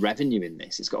some good revenue in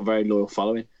this. It's got a very loyal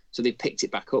following. So they picked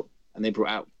it back up and they brought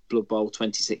out Blood Bowl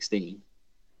 2016.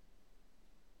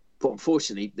 But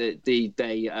unfortunately,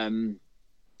 they and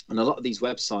a lot of these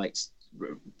websites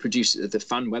produce the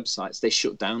fan websites. They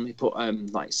shut down. They put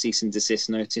like cease and desist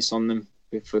notice on them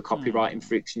for copyright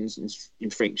infractions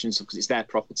because it's their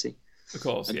property. Of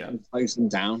course, and closed them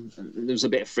down. And there was a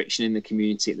bit of friction in the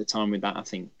community at the time with that. I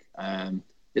think it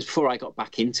was before I got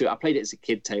back into it. I played it as a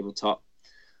kid tabletop,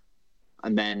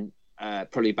 and then.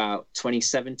 Probably about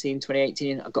 2017,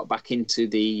 2018, I got back into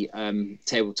the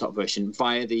tabletop version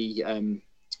via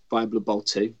Blood Bowl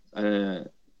 2, to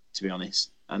be honest.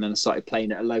 And then I started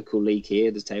playing at a local league here,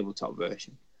 the tabletop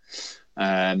version.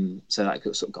 So that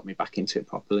sort of got me back into it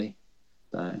properly.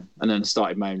 And then I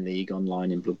started my own league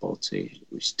online in Blood Bowl 2,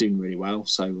 which is doing really well.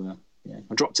 So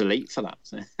I dropped elite for that.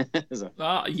 So.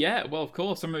 Yeah, well, of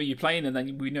course. I remember you playing, and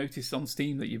then we noticed on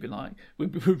Steam that you'd be like,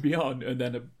 we'd be on, and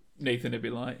then Nathan would be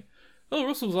like, oh,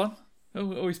 Russell's on.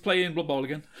 Oh, he's playing Blood Bowl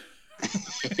again.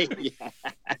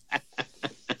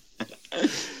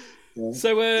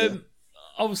 So,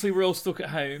 obviously, we're all stuck at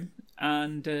home,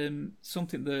 and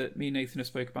something that me and Nathan have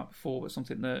spoke about before, but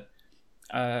something that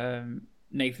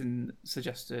Nathan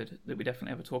suggested that we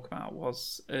definitely ever talk about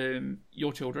was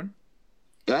your children.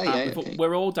 Okay.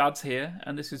 We're all dads here,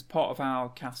 and this is part of our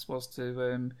cast was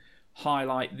to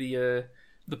highlight the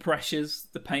pressures,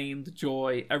 the pain, the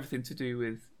joy, everything to do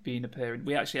with being a parent.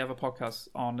 We actually have a podcast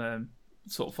on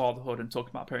sort of fatherhood and talking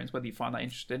about parents, whether you find that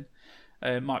interesting.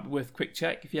 Might be worth a quick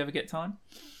check if you ever get time.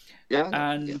 Yeah.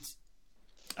 And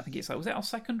I think was it our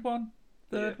second one?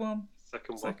 Third one?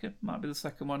 Second. Might be the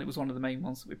second one. It was one of the main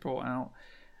ones that we brought out.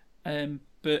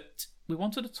 But we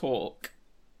wanted to talk.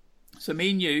 So me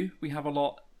and you, we have a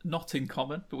lot not in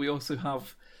common, but we also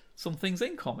have some things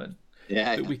in common.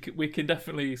 Yeah. That we can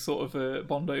definitely sort of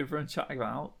bond over and chat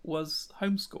about was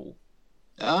homeschool.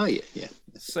 Oh, yeah.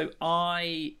 So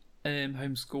I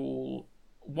homeschool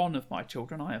one of my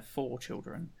children. I have 4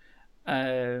 children.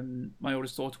 My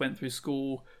oldest daughter went through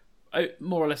school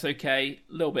more or less okay.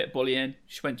 A little bit of bullying.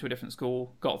 She went to a different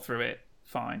school, got through it,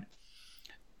 fine.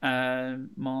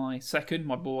 My second,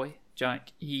 my boy,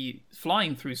 Jack, he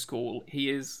flying through school.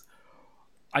 He is...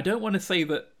 I don't want to say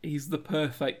that he's the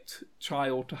perfect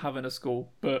child to have in a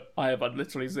school, but I have had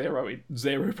literally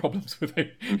zero problems with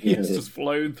him. He has just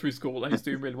flown through school and he's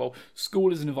doing really well.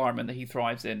 School is an environment that he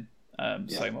thrives in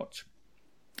so much.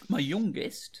 My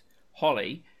youngest,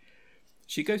 Holly,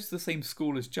 she goes to the same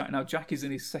school as Jack. Now, Jack is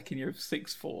in his second year of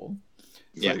 6th form.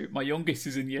 So my youngest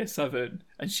is in year 7,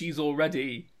 and she's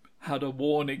already had a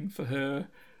warning for her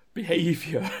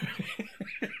behaviour.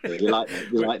 You like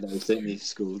those, don't you,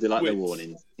 school? They like the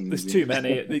warnings. There's too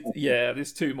many.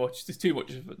 There's too much. There's too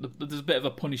much. There's a bit of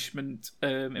a punishment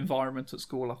environment at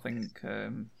school, I think.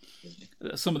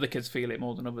 Some of the kids feel it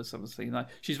more than others, obviously. Like,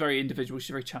 she's very individual, she's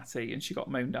very chatty, and she got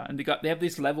moaned at. And they have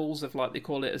these levels of, like, they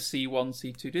call it a C1,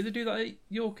 C2. Do they do that at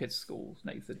your kids' schools,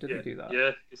 Nathan? Do they do that?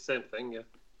 Yeah, it's the same thing, yeah.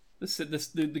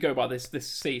 They go by this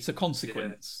C. It's a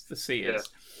consequence. The C is.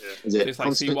 Yeah. Is it so it's like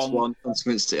consequence C1, 1,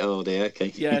 consequence 2? Oh dear,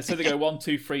 okay. Yeah, so they go 1,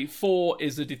 2, 3. 4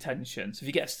 is a detention. So if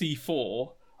you get a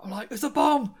C4, I'm like, there's a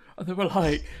bomb, and they were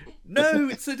like, no,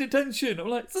 it's a detention. I'm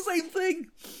like, it's the same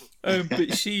thing.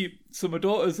 But my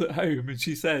daughter's at home, and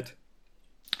she said,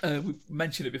 we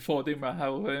mentioned it before, didn't we?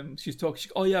 How she's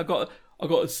talking. Oh yeah, I got a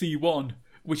C1,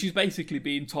 which is basically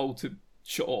being told to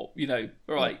shut up. All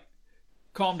right.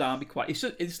 Calm down, be quiet.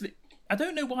 I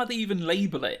don't know why they even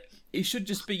label it. It should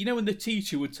just be, when the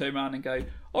teacher would turn around and go,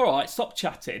 all right, stop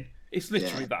chatting. It's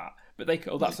literally that. But they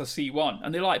go, that's a C1.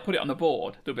 And they put it on the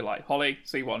board. They'll be like, Holly,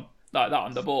 C1, like that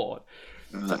on the board.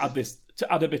 To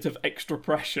add a bit of extra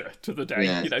pressure to the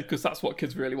day, because that's what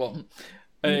kids really want.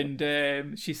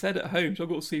 And she said at home, so I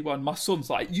got a C1. My son's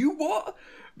like, you what?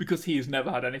 Because he has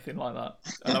never had anything like that.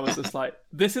 And I was just like,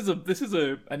 this is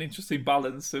an interesting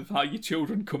balance of how your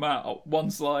children come out.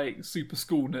 One's like super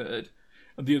school nerd,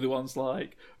 and the other one's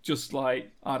like just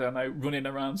like, I don't know, running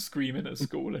around screaming at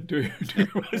school and doing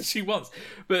what she wants.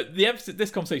 But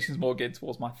this conversation is more geared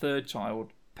towards my third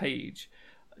child, Paige,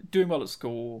 doing well at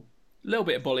school. A little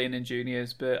bit of bullying in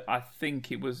juniors, but I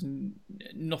think it was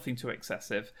nothing too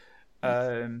excessive.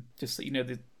 Just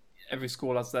every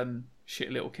school has them shit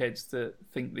little kids that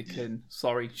think they can.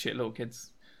 Sorry, shit little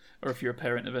kids, or if you're a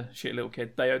parent of a shit little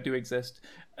kid, they do exist.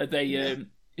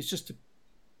 It's just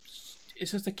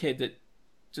a kid that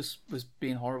just was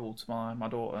being horrible to my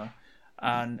daughter,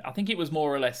 and I think it was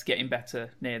more or less getting better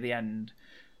near the end.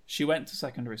 She went to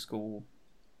secondary school,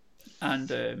 and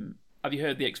have you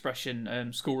heard the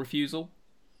expression school refusal?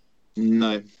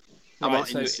 No. I'm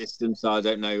not in the system, so I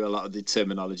don't know a lot of the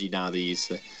terminology now they use.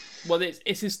 So. Well, this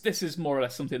is more or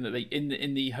less something that they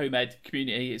in the home ed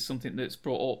community is something that's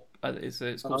brought up.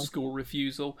 It's called school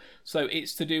refusal. So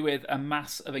it's to do with a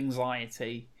mass of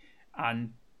anxiety,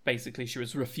 and basically she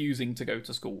was refusing to go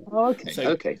to school. Oh,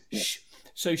 okay.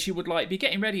 So she would be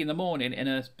getting ready in the morning in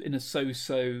a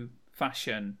so-so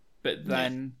fashion, but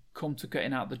then come to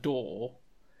getting out the door,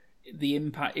 the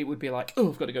impact, it would be like, oh,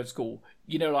 I've got to go to school.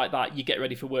 Like that, you get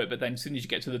ready for work, but then as soon as you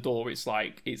get to the door, it's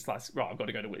like right, I've got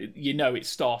to go to work. It's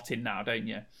starting now, don't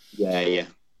you? Yeah.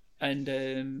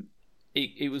 And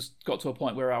it got to a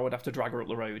point where I would have to drag her up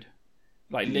the road.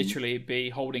 Literally be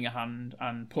holding her hand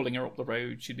and pulling her up the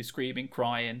road. She'd be screaming,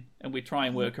 crying, and we'd try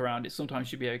and work around it. Sometimes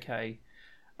she'd be okay.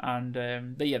 And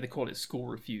they call it school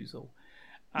refusal.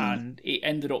 And it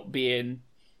ended up being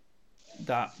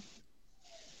that,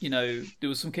 there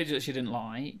was some kids that she didn't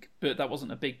like, but that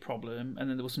wasn't a big problem. And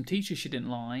then there were some teachers she didn't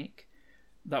like.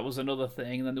 That was another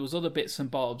thing. And then there was other bits and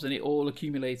bobs, and it all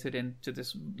accumulated into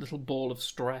this little ball of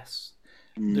stress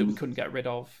that we couldn't get rid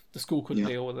of. The school couldn't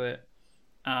deal with it.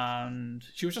 And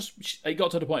she was it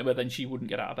got to the point where then she wouldn't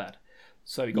get out of bed.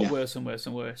 So it got worse and worse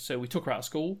and worse. So we took her out of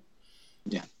school.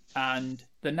 Yeah. And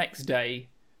the next day,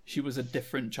 she was a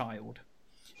different child.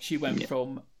 She went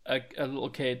from a little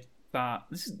kid that,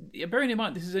 bearing in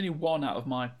mind, this is only 1 out of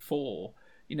my 4.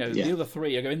 The other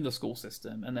 3 are in the school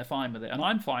system and they're fine with it. And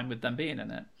I'm fine with them being in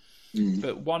it.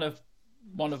 But one of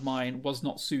mine was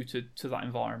not suited to that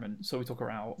environment. So we took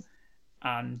her out.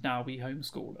 And now we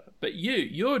homeschool her. But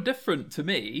you're different to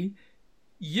me.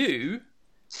 You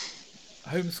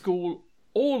homeschool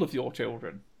all of your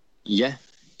children. Yeah.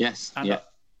 Yes.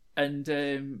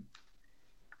 And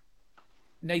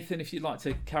Nathan, if you'd like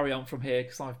to carry on from here,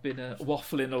 because I've been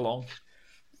waffling along.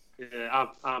 Yeah,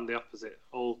 I'm the opposite.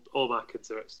 All my kids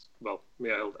are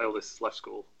my eldest left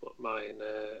school, but mine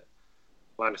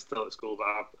are still at school. But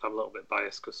I'm a little bit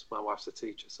biased because my wife's a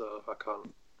teacher, so I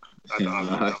can't. I don't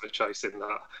have a choice in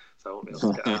that, so I won't be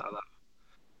able to get out of that.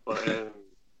 But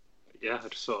I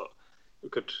just thought we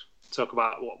could talk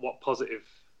about what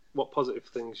positive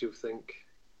things you think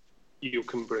you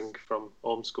can bring from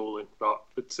homeschooling,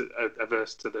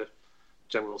 averse to the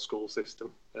general school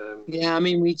system. We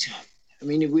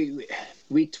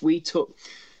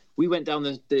went down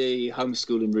the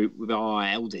homeschooling route with our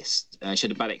eldest. She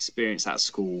had a bad experience at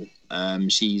school.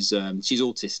 She's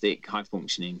autistic, high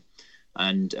functioning.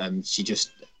 And they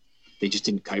just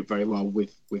didn't cope very well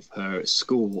with her at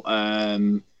school.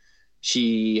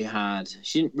 She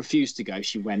didn't refuse to go.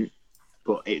 She went,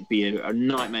 but it'd be a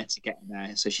nightmare to get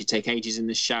there. So she'd take ages in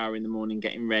the shower in the morning,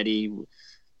 getting ready.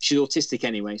 She's autistic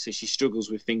anyway, so she struggles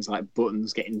with things like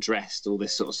buttons, getting dressed, all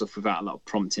this sort of stuff without a lot of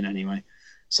prompting anyway.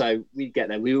 So we'd get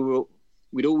there.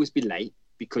 We'd always be late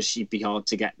because she'd be hard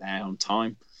to get there on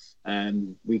time.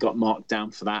 We got marked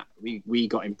down for that. We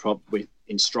got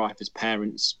in strife as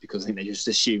parents because I think they just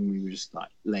assumed we were just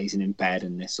lazing in bed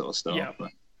and this sort of stuff. Yeah.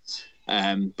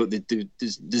 But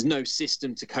there's no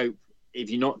system to cope if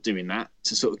you're not doing that,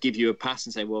 to sort of give you a pass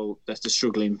and say, well, they're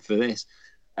struggling for this.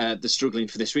 They're struggling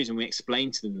for this reason. We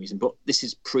explained to them the reason, but this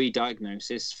is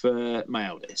pre-diagnosis for my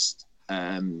eldest,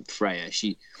 Freya.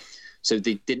 We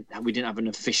didn't have an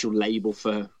official label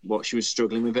for what she was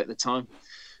struggling with at the time.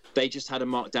 They just had her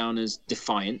marked down as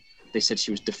defiant. They said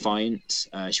she was defiant.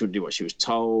 She wouldn't do what she was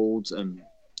told.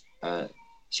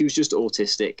 She was just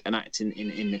autistic and acting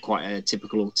in quite a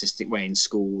typical autistic way in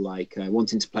school,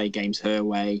 wanting to play games her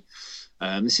way.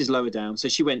 This is lower down. So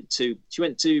she went to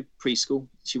preschool.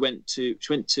 She went to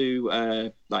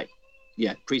preschool,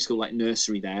 like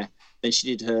nursery there. Then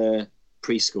she did her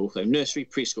preschool. So nursery,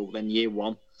 preschool, then year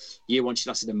one. Year one, she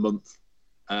lasted a month.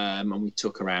 And we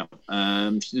took her out.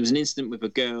 There was an incident with a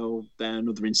girl, then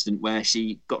another incident where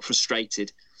she got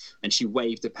frustrated and she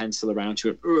waved a pencil around. She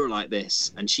went like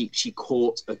this, and she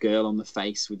caught a girl on the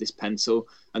face with this pencil,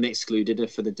 and they excluded her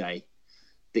for the day.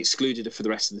 They excluded her for the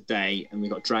rest of the day, and we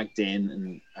got dragged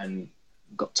in and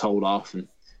got told off, and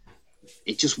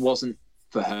it just wasn't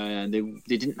for her. They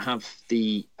didn't have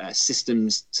the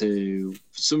systems to,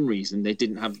 for some reason, they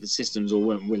didn't have the systems or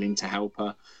weren't willing to help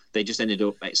her. They just ended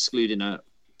up excluding her.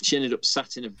 She ended up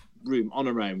sat in a room on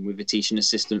her own with a teaching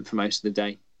assistant for most of the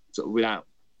day, sort of without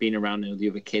being around the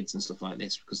other kids and stuff like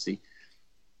this, because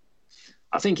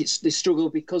I think it's this struggle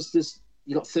because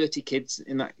you got 30 kids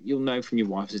in that. You'll know from your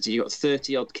wife that you got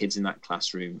 30 odd kids in that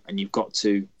classroom, and you've got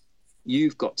to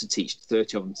teach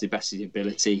 30 of them to the best of your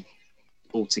ability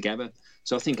altogether.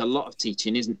 So I think a lot of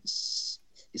teaching isn't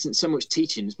so much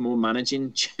teaching; it's more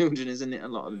managing children, isn't it? A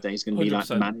lot of the day is going to be 100%.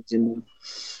 like managing them.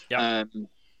 Yeah.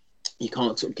 You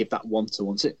can't sort of give that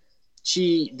one-to-one. So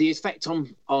the effect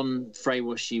on Frey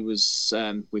was she was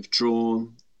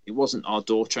withdrawn. It wasn't our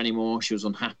daughter anymore. She was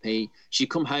unhappy. She'd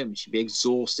come home and she'd be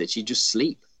exhausted. She'd just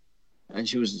sleep, and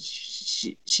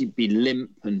she'd be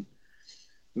limp. And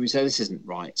we said, this isn't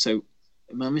right. So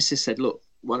my missus said, look,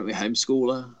 why don't we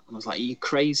homeschool her? And I was like, are you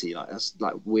crazy? Like, that's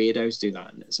like weirdos do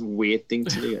that, and it's a weird thing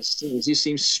to do. It just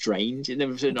seems strange. It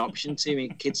never was an option to me.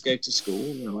 Kids go to school,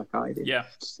 like I did. Yeah.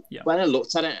 When I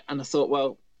looked at it, and I thought,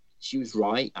 well, she was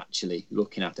right, actually,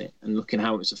 looking at it and looking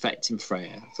how it was affecting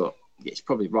Freya. I thought, yeah, she's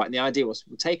probably right. And the idea was,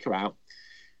 we'll take her out,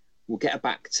 we'll get her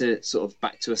back to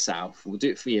herself. We'll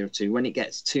do it for a year or two. When it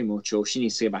gets too much, or she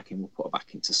needs to go back in, we'll put her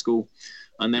back into school.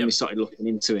 And then we started looking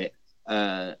into it,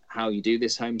 how you do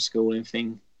this homeschooling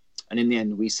thing. And in the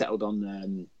end, we settled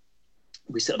on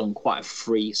quite a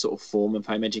free sort of form of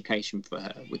home education for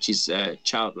her, which is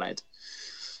child-led.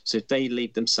 So if they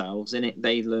lead themselves in it,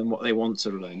 they learn what they want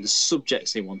to learn. The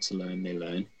subjects they want to learn, they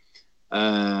learn.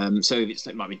 So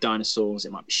it might be dinosaurs,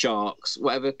 it might be sharks,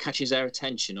 whatever catches their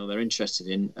attention or they're interested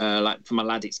in. Like for my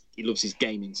lad, he loves his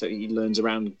gaming, so he learns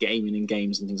around gaming and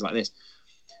games and things like this.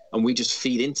 And we just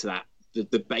feed into that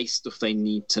the base stuff they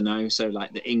need to know. So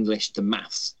like the English, the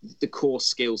maths, the core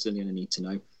skills they're going to need to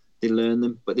know. They learn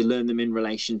them, but they learn them in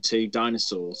relation to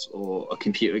dinosaurs or a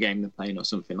computer game they're playing or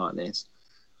something like this.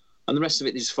 And the rest of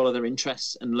it, they just follow their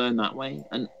interests and learn that way.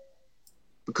 And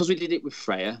because we did it with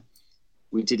Freya,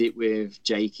 we did it with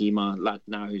Jakey, my lad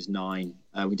now who's 9.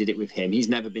 We did it with him. He's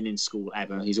never been in school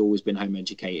ever. He's always been home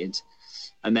educated.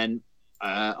 And then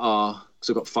because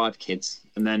I've got 5 kids.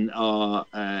 And then our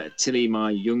Tilly,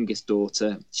 my youngest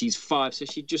daughter, she's 5, so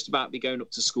she'd just about be going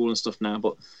up to school and stuff now.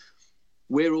 But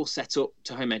we're all set up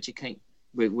to home educate.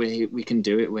 We can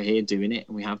do it. We're here doing it,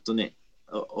 and we have done it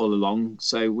all along.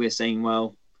 So we're saying,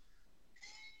 well,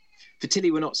 for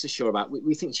Tilly, we're not so sure about.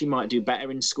 We think she might do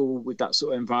better in school with that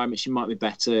sort of environment. She might be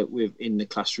better in the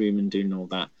classroom and doing all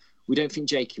that. We don't think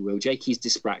Jakey will. Jakey's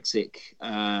dyspraxic.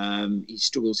 He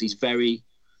struggles. He's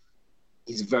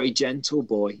a very gentle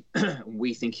boy.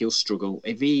 We think he'll struggle.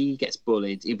 If he gets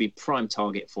bullied, he'd be prime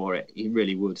target for it. He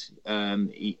really would.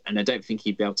 And I don't think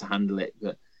he'd be able to handle it.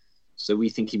 So we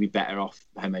think he'd be better off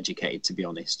home educated, to be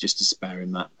honest, just to spare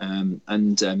him that.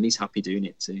 And he's happy doing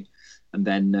it too. And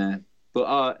then... But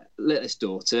our littlest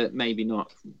daughter, maybe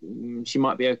not. She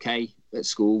might be okay at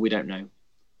school. We don't know.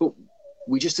 But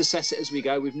we just assess it as we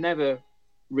go. We've never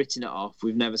written it off.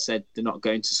 We've never said they're not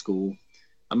going to school.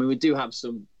 I mean, we do have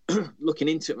some, looking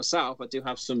into it myself, I do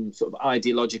have some sort of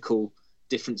ideological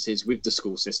differences with the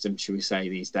school system, should we say,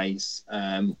 these days.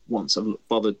 Once I've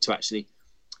bothered to actually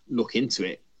look into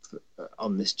it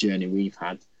on this journey we've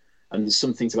had. And there's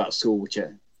some things about school which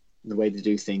are the way they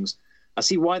do things. I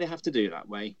see why they have to do it that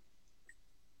way.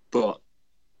 But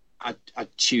I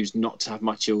choose not to have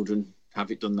my children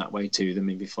have it done that way to them,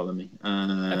 if you follow me.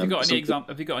 Have you got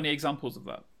any examples of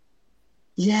that?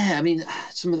 Yeah, I mean,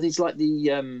 some of these, like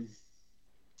the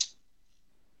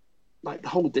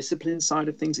whole discipline side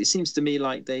of things. It seems to me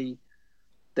like they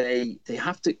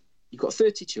have to. You've got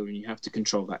 30 children, you have to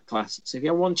control that class. So if you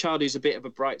have one child who's a bit of a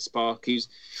bright spark, who's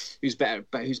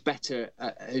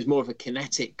more of a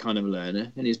kinetic kind of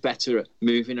learner, and is better at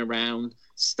moving around,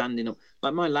 standing up.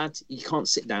 Like my lad, he can't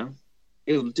sit down.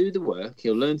 He'll do the work,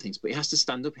 he'll learn things, but he has to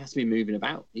stand up, he has to be moving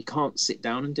about. He can't sit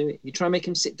down and do it. You try and make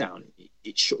him sit down,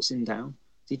 it shuts him down.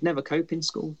 He'd never cope in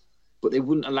school. But they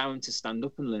wouldn't allow him to stand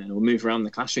up and learn or move around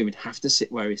the classroom. He'd have to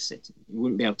sit where he's sitting. He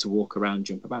wouldn't be able to walk around,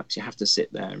 jump about, because you have to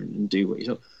sit there and do what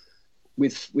you're doing.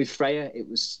 With Freya, it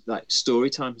was like story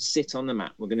time. Sit on the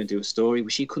mat. We're going to do a story.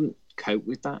 But she couldn't cope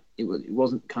with that. It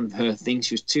wasn't kind of her thing.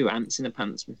 She was too ants in the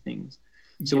pants with things.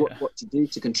 So what to do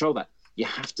to control that? You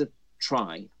have to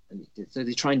try. So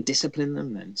they try and discipline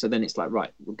them then. So then it's like,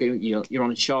 right, we'll go. You're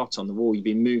on a chart on the wall. You've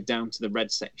been moved down to the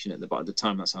red section at the bottom. At the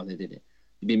time, that's how they did it.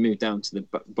 You've been moved down to the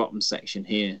bottom section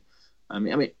here. I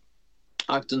mean,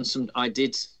 I've done some.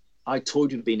 I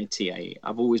told you being a TA.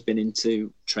 I've always been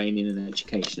into training and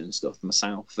education and stuff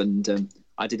myself. And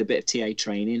I did a bit of TA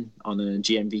training on a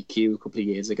GMVQ a couple of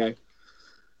years ago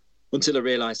until I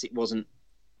realised it wasn't,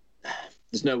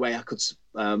 there's no way I could,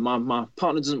 my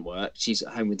partner doesn't work. She's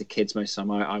at home with the kids most of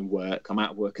the time. I work. I'm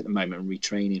out of work at the moment and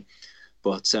retraining.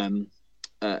 But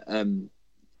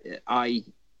I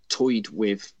toyed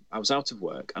with I was out of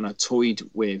work and I toyed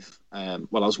with, I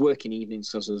was working evenings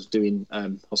because I was doing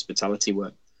hospitality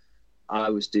work. I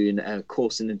was doing a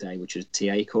course in the day, which was a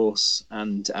TA course,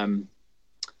 and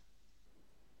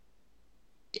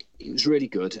it was really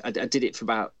good. I did it for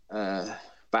about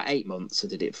 8 months. I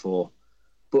did it for,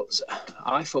 but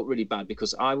I felt really bad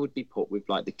because I would be put with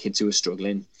like the kids who were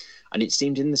struggling, and it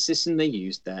seemed in the system they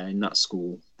used there in that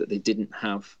school that they didn't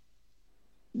have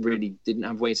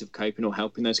ways of coping or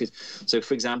helping those kids. So,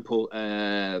 for example,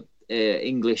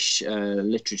 English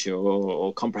literature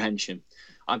or comprehension,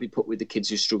 I'd be put with the kids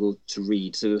who struggled to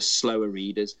read, so they were slower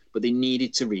readers, but they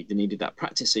needed to read. They needed that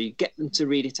practice. So you get them to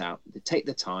read it out. They take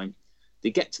the time.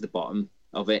 They get to the bottom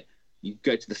of it. You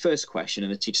go to the first question,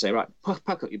 and the teacher say, "Right,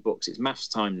 pack up your books. It's maths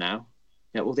time now."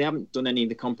 Yeah, well, they haven't done any of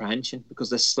the comprehension because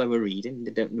they're slower reading.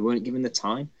 They weren't given the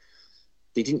time.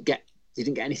 They didn't get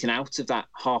anything out of that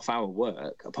half-hour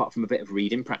work apart from a bit of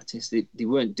reading practice. They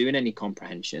weren't doing any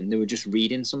comprehension. They were just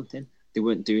reading something. They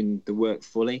weren't doing the work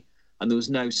fully, and there was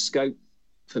no scope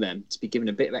for them to be given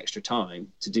a bit of extra time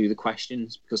to do the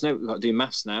questions because no, we've got to do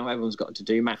maths now. Everyone's got to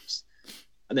do maths.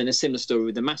 And then a similar story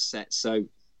with the maths set. So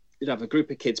you'd have a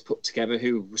group of kids put together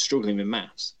who were struggling with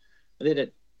maths, and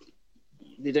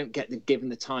they don't get given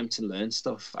the time to learn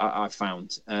stuff. I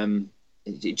found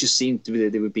it just seemed to be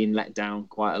that they were being let down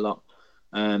quite a lot.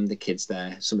 The kids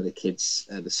there, some of the kids,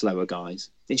 the slower guys.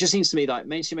 It just seems to me like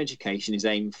mainstream education is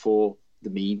aimed for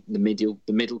the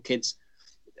middle kids.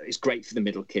 It's great for the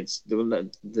middle kids.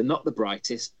 They're not the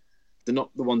brightest. They're not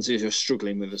the ones who are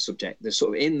struggling with a subject. They're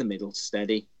sort of in the middle,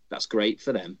 steady. That's great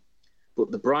for them.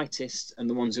 But the brightest and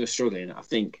the ones who are struggling, I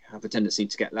think, have a tendency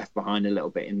to get left behind a little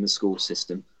bit in the school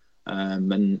system. I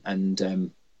mean,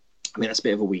 that's a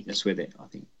bit of a weakness with it, I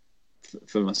think,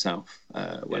 for myself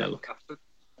when I look at it.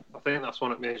 I think that's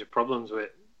one of the major problems with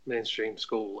mainstream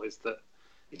school is that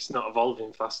it's not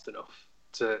evolving fast enough.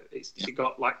 It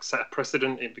got like set a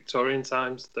precedent in Victorian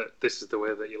times that this is the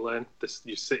way that you learn.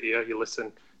 You sit here, you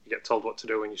listen, you get told what to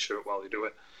do, and you show it while you do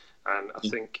it. And I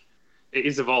think it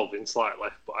is evolving slightly,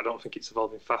 but I don't think it's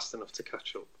evolving fast enough to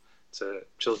catch up to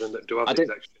children that do have these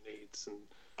extra needs. And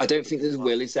I don't think there's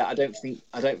will. Is that? I don't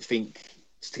think.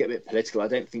 Just to get a bit political, I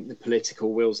don't think the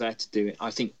political will's there to do it. I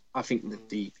think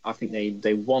they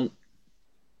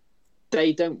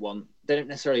don't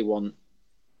necessarily want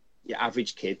your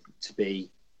average kid to be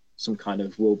some kind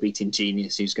of world-beating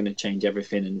genius who's going to change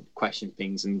everything and question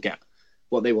things and get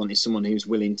what they want is someone who's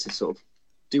willing to sort of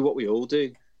do what we all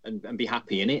do and be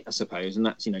happy in it, I suppose. And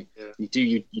that's, you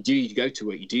go to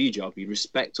work, you do your job, you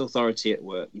respect authority at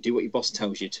work, you do what your boss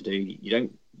tells you to do, you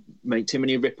don't make too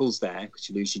many ripples there because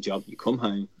you lose your job, you come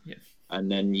home, and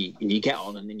then you get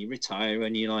on, and then you retire,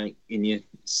 and you're like in your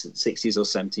 60s or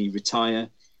 70s, you retire,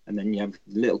 and then you have a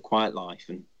little quiet life,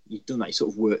 and you've done that, you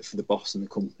sort of worked for the boss and the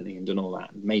company and done all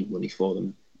that and made money for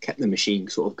them, kept the machine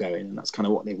sort of going, and that's kind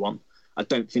of what they want. I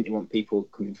don't think they want people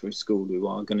coming through school who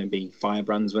are going to be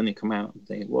firebrands when they come out and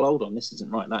think, well, hold on, this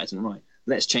isn't right, that isn't right.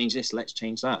 Let's change this, let's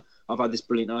change that. I've had this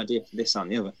brilliant idea for this, that,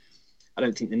 and the other. I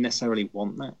don't think they necessarily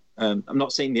want that. I'm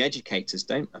not saying the educators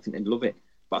don't. I think they'd love it.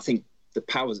 But I think the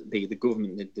powers that be, the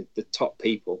government, the top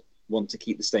people, want to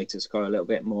keep the status quo a little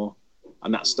bit more.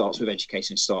 And that starts with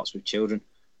education, starts with children.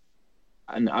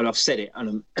 And I've said it,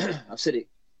 and I've said it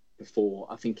before.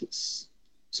 I think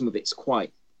some of it's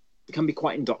it can be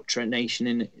quite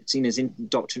indoctrination, seen as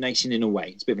indoctrination in a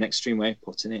way. It's a bit of an extreme way of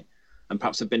putting it. And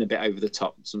perhaps I've been a bit over the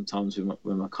top sometimes with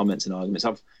my comments and arguments.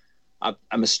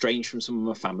 I'm estranged from some of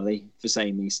my family for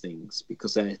saying these things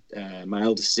because my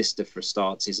eldest sister, for a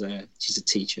start, she's a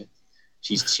teacher.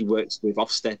 She works with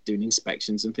Ofsted doing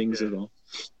inspections and things as well.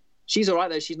 She's all right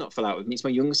though. She's not fell out with me. It's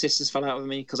my younger sisters fell out with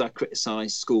me because I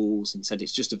criticised schools and said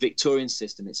it's just a Victorian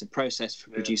system. It's a process for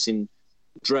producing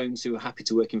drones who are happy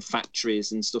to work in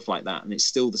factories and stuff like that. And it's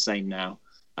still the same now.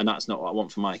 And that's not what I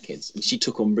want for my kids. And she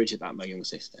took umbrage at that, my younger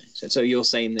sister. So you're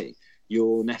saying that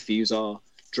your nephews are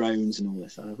drones and all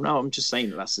this? No, I'm just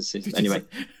saying that's the system. Anyway,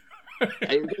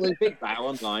 it was a big battle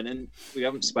online, and we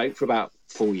haven't spoke for about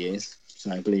 4 years.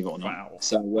 So believe it or not. Wow.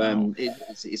 So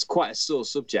it's quite a sore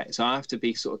subject. So I have to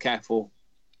be sort of careful.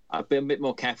 I've been a bit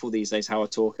more careful these days how I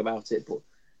talk about it. But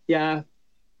yeah,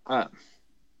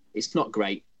 it's not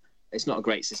great. It's not a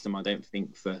great system, I don't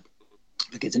think, for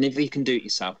kids. And if you can do it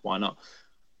yourself, why not?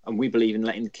 And we believe in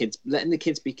letting the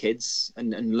kids be kids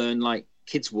and learn like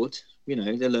kids would. You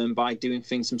know, they learn by doing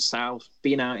things themselves,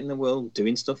 being out in the world,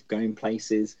 doing stuff, going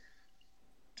places,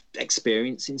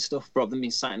 experiencing stuff, rather than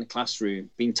being sat in a classroom,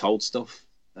 being told stuff.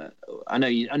 I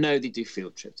know they do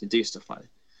field trips, they do stuff like that.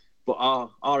 But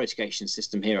our education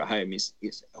system here at home is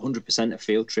 100% a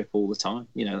field trip all the time.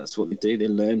 You know, that's what they do. They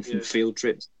learn from field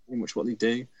trips, pretty much what they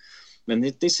do. And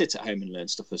they sit at home and learn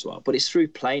stuff as well. But it's through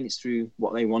playing, it's through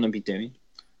what they want to be doing,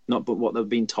 not but what they've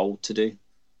been told to do.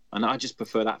 And I just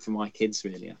prefer that for my kids,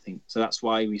 really, I think. So that's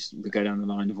why we go down the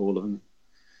line of all of them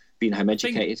being home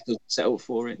educated, because set up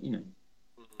for it, you know.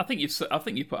 I think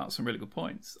you've put out some really good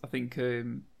points. I think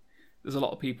there's a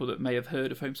lot of people that may have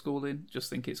heard of homeschooling, just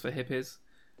think it's for hippies.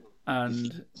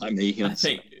 And like vegans. I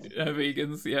think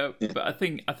vegans, yeah. But I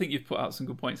think you've put out some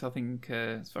good points. I think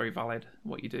it's very valid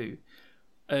what you do.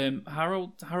 How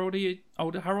old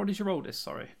is your oldest?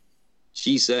 Sorry,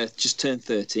 she's just turned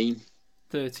 13.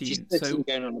 13. She's 13, so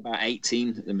going on about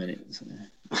 18 at the minute.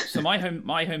 So my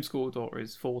homeschool daughter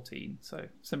is 14, so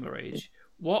similar age.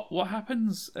 What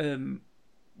happens?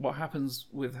 What happens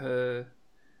with her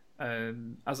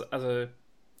as a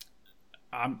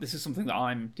this is something that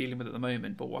I'm dealing with at the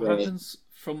moment, but what happens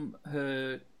from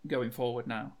her going forward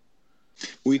now?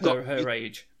 We've got her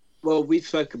age. Well, we've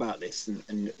spoke about this,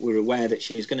 and we're aware that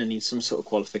she's going to need some sort of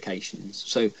qualifications.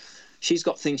 So she's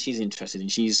got things she's interested in.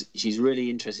 She's really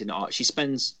interested in art. She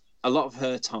spends a lot of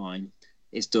her time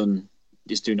is doing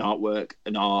artwork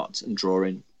and art and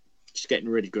drawing. She's getting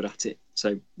really good at it.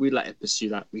 So we let her pursue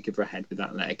that. We give her a head with that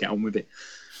and let her get on with it.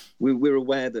 We're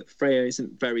aware that Freya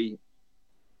isn't very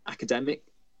academic.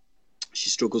 She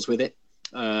struggles with it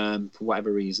for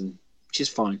whatever reason, which is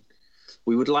fine.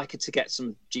 We would like her to get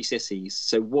some GCSEs.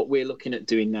 So what we're looking at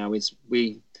doing now is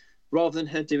rather than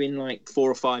her doing like 4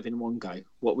 or 5 in one go,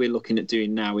 what we're looking at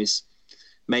doing now is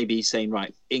maybe saying,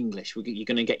 right, English, you're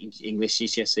going to get your English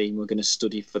GCSE and we're going to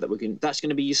study for that. That's going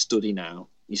to be your study now.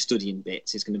 Your studying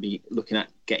bits is going to be looking at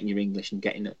getting your English and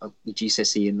getting your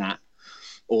GCSE in that,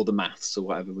 or the maths or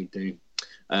whatever we do.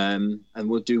 And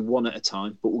we'll do one at a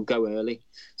time, but we'll go early.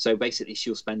 So basically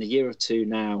she'll spend a year or two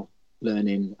now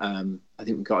learning. I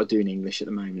think we've got to do in English at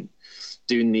the moment,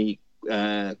 doing the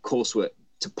coursework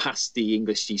to pass the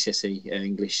English GCSE,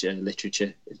 English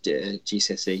literature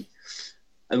GCSE,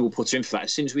 and we'll put her in for that.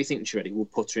 As soon as we think she's ready, we'll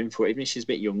put her in for it, even if she's a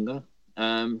bit younger.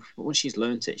 But once she's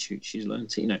learnt it, she's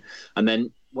learnt it, you know. And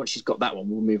then once she's got that one,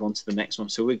 we'll move on to the next one.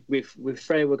 So with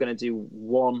Freya, we're going to do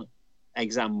one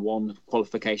exam, one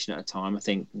qualification at a time, I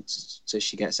think, so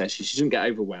she gets there. She doesn't get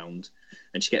overwhelmed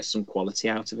and she gets some quality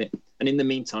out of it. And in the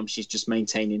meantime, she's just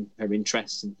maintaining her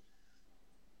interests and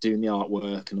doing the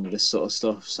artwork and all this sort of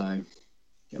stuff. So, I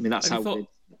mean, that's how we...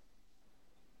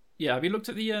 Yeah, have you looked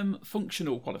at the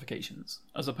functional qualifications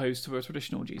as opposed to a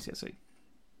traditional GCSE?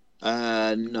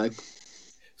 No.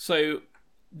 So,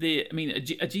 a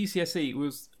GCSE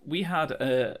was... We had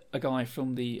a guy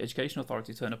from the Education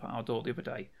Authority turn up at our door the other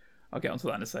day. I'll get onto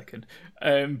that in a second.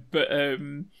 But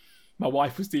my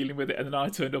wife was dealing with it, and then I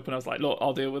turned up and I was like, look,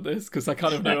 I'll deal with this, because I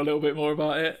kind of know a little bit more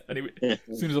about it. And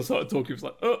as soon as I started talking, he was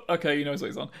like, oh, okay, he knows what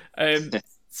he's on.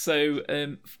 So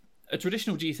a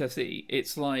traditional GCSE,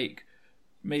 it's like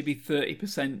maybe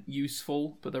 30%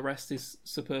 useful, but the rest is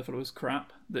superfluous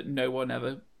crap that no one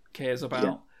ever cares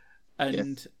about. Yeah.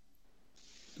 And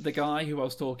the guy who I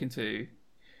was talking to,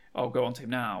 I'll go on to him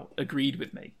now, agreed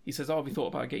with me. He says, have you thought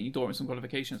about getting your daughter in some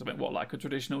qualifications? I went, what, like a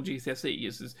traditional GCSE?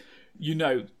 He says, you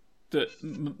know that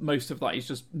most of that is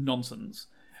just nonsense.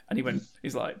 And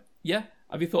he's like, yeah,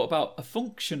 have you thought about a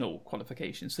functional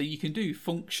qualification? So you can do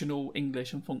functional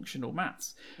English and functional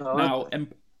maths. Oh, now,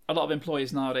 a lot of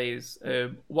employers nowadays,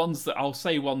 ones that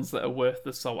are worth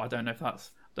the salt, I don't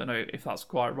know if that's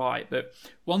quite right, but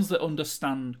ones that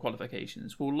understand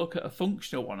qualifications will look at a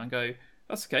functional one and go,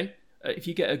 that's okay. If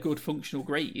you get a good functional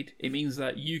grade, it means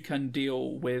that you can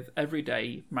deal with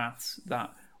everyday maths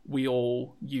that we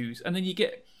all use. And then you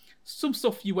get some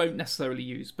stuff you won't necessarily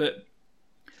use, but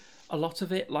a lot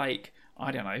of it, like,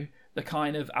 I don't know, the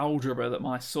kind of algebra that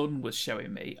my son was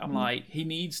showing me, I'm like, he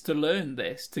needs to learn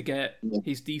this to get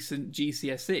his decent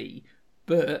GCSE,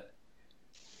 but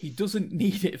he doesn't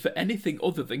need it for anything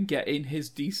other than getting his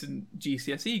decent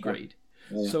GCSE grade.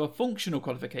 Yeah. So a functional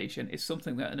qualification is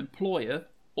something that an employer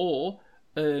or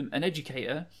an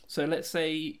educator, so let's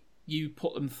say you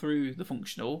put them through the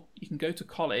functional, you can go to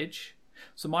college.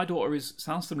 So my daughter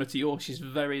sounds similar to yours. She's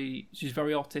very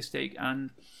autistic, and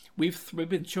we've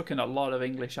been chucking a lot of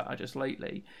English at her just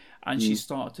lately, and she's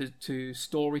started to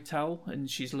story tell, and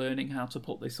she's learning how to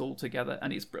put this all together,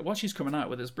 and what she's coming out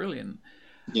with is brilliant.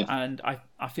 Yeah. And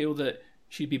I feel that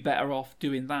she'd be better off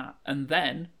doing that, and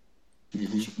then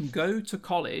she can go to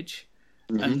college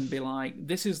and be like,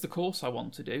 this is the course I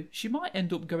want to do. She might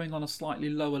end up going on a slightly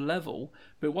lower level,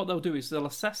 but what they'll do is they'll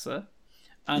assess her,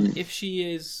 and if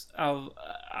she is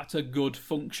at a good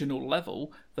functional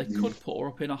level, they could put her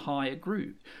up in a higher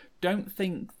group. Don't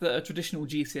think that a traditional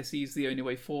GCSE is the only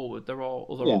way forward. There are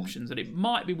other options, and it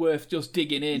might be worth just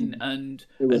digging in and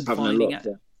finding out.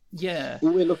 Yeah.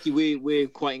 Well, we're lucky. We're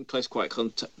quite in close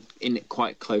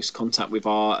contact with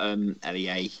our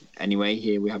LEA anyway.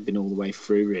 Here we have been all the way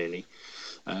through, really.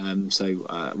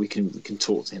 So we can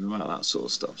talk to him about that sort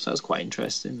of stuff. So that's quite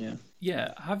interesting. Yeah.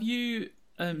 Yeah. Have you?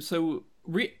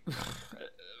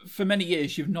 For many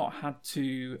years, you've not had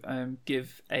to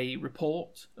give a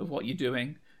report of what you're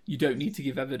doing. You don't need to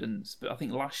give evidence. But I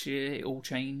think last year it all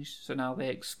changed. So now they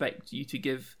expect you to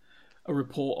give a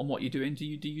report on what you're doing. Do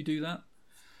you do that?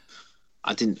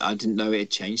 I didn't know it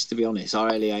had changed, to be honest.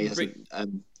 Our LEA hasn't,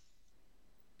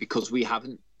 because we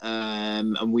haven't,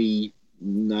 and we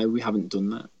haven't done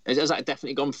that. Has that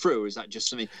definitely gone through, or is that just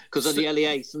something? Because of the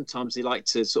LEA, sometimes they like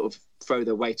to sort of throw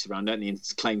their weight around, don't they, and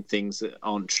claim things that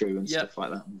aren't true and stuff like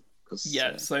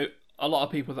that. So a lot of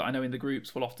people that I know in the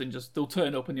groups will often they'll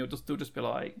turn up and they'll just be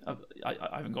like, I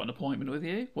haven't got an appointment with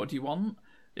you. What do you want?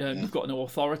 You've got no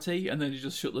authority, and then you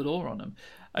just shut the door on them.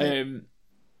 Yeah.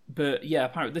 But yeah,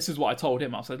 apparently this is what I told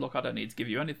him. I said, look, I don't need to give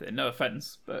you anything. No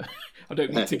offence, but I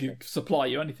don't need to supply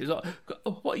you anything. He's like,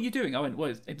 oh, what are you doing? I went,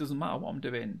 well, it doesn't matter what I'm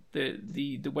doing.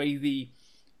 The way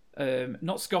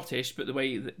not Scottish, but the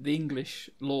way the English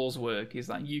laws work is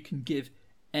that you can give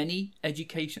any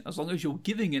education as long as you're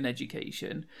giving an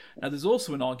education. Now, there's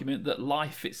also an argument that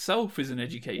life itself is an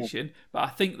education, but I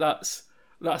think that's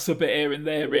a bit here and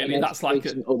there, really. That's like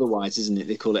otherwise, isn't it?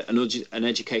 They call it an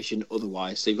education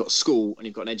otherwise. So you've got school and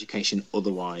you've got an education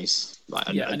otherwise.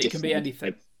 And it can be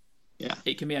anything. Yeah,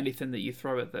 it can be anything that you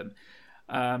throw at them.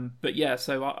 But yeah,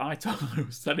 so I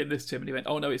was telling this to him, and he went,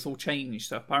 "Oh no, it's all changed."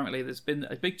 So apparently, there's been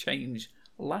a big change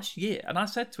last year, and I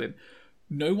said to him,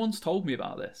 "No one's told me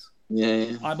about this.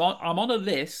 Yeah. I'm on a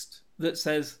list that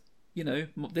says,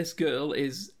 this girl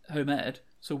is home ed.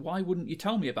 So why wouldn't you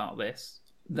tell me about this?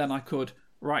 Then I could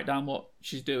write down what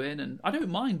she's doing, and I don't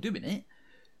mind doing it,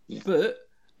 but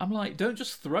I'm like, don't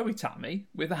just throw it at me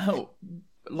without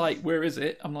where is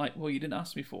it? I'm like, well, you didn't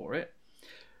ask me for it."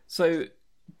 So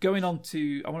going on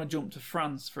to, I want to jump to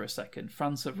France for a second.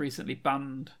 France have recently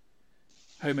banned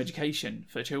home education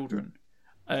for children,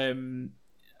 and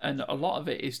a lot of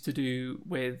it is to do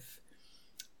with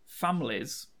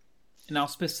families. Now,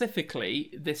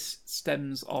 specifically, this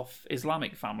stems off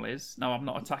Islamic families. Now, I'm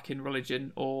not attacking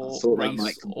religion or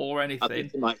race or anything. I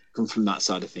think it might come from that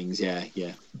side of things, yeah.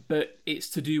 But it's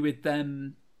to do with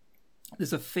them.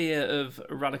 There's a fear of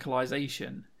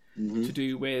radicalisation to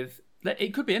do with...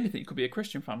 It could be anything. It could be a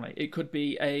Christian family. It could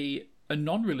be a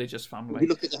non-religious family. If you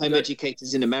look at the home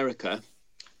educators in America,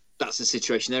 that's the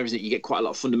situation there, isn't it? You get quite a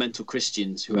lot of fundamental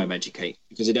Christians who home educate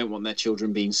because they don't want their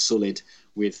children being sullied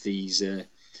with these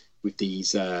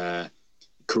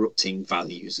corrupting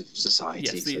values of society.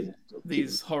 Yes,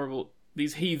 these horrible,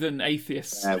 these heathen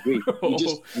atheists.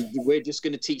 We're just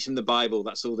going to teach them the Bible.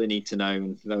 That's all they need to know,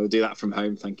 and they'll do that from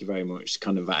home. Thank you very much.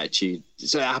 Kind of attitude.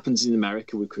 So it happens in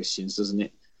America with Christians, doesn't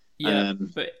it? Yeah,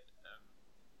 but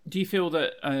do you feel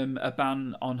that a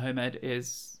ban on home ed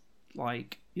is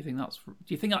like? Do you think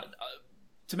that?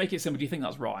 To make it simple, do you think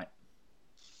that's right?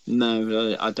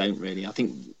 No, I don't really. I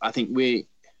think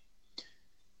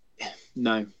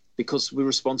no, because we're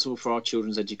responsible for our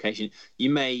children's education.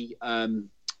 You may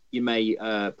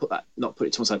not put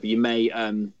it to one side, but you may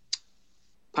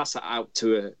pass that out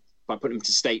by putting them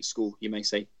to state school. You may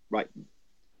say, right,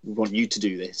 we want you to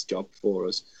do this job for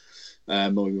us,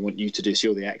 or we want you to do this.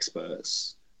 You're the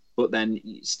experts, but then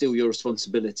it's still your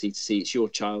responsibility to see it's your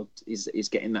child is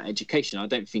getting that education. I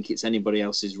don't think it's anybody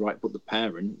else's right but the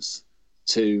parents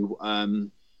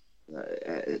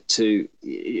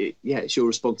it's your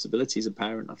responsibility as a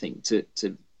parent, I think, to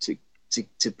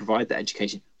provide that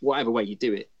education, whatever way you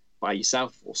do it, by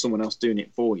yourself or someone else doing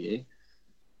it for you.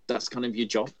 That's kind of your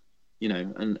job,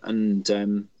 and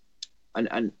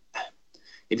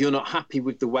if you're not happy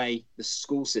with the way the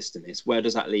school system is, where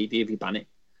does that leave you if you ban it?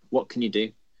 What can you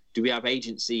do? Do we have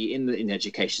agency in the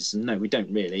education system? No, we don't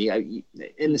really.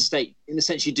 In the state, in the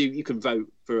sense you can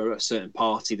vote for a certain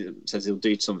party that says they'll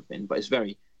do something, but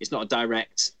it's not a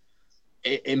direct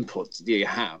input that you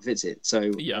have, is it?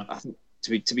 So yeah. I think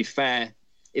to be fair,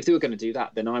 if they were going to do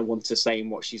that, then I want to say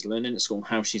what she's learning at school,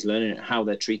 how she's learning it, how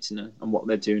they're treating her, and what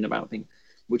they're doing about things,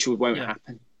 which won't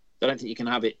happen. I don't think you can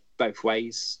have it both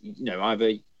ways.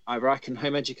 Either I can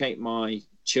home educate my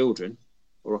children,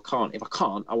 or I can't. If I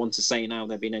can't, I want to say now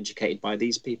they're being educated by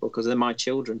these people because they're my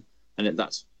children, and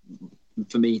that's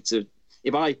for me to.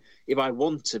 If I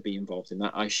want to be involved in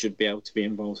that, I should be able to be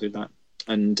involved with that.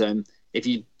 And if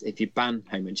you ban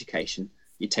home education,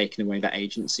 you're taking away that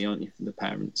agency, aren't you, from the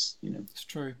parents? It's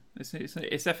true.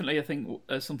 It's definitely, I think,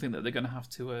 something that they're going to have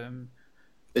to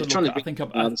They're trying to.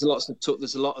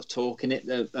 There's a lot of talk in it,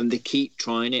 and they keep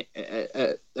trying it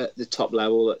at the top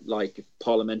level, at like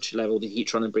parliamentary level. They keep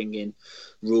trying to bring in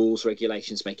rules,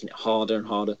 regulations, making it harder and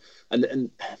harder. And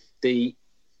they're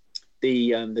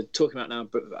talking about now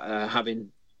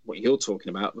having what you're talking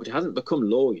about, which hasn't become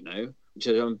law, you know. Which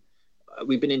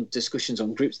we've been in discussions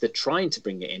on groups. They're trying to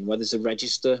bring it in, where there's a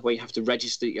register where you have to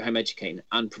register your home educating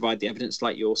and provide the evidence,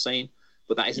 like you're saying,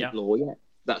 but that isn't law yet.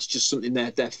 That's just something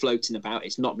they're floating about.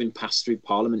 It's not been passed through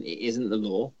Parliament. It isn't the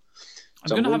law.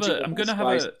 So I'm going to have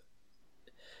a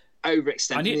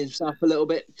overextending himself a little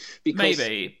bit because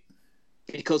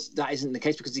that isn't the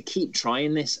case, because they keep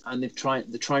trying this, and they're trying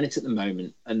it at the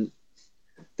moment. And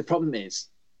the problem is,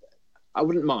 I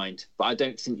wouldn't mind, but I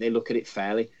don't think they look at it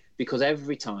fairly, because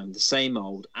every time the same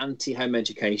old anti-home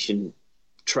education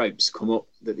tropes come up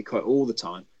that they quote all the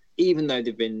time, even though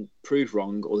they've been proved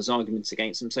wrong or there's arguments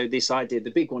against them. So this idea,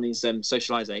 the big one is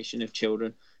socialisation of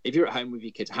children. If you're at home with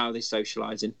your kids, how are they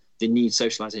socialising? They need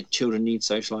socialisation. Children need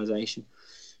socialisation.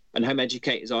 And home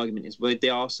educators' argument is, well, they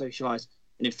are socialised.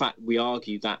 And in fact, we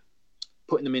argue that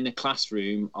putting them in a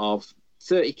classroom of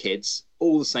 30 kids,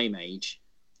 all the same age,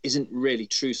 isn't really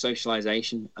true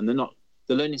socialisation. And they're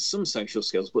learning some social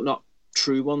skills, but not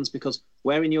true ones, because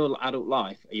where in your adult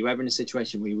life are you ever in a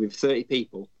situation where you're with 30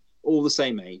 people, all the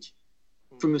same age,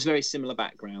 from a very similar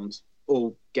background,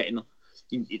 all getting...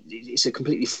 It's a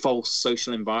completely false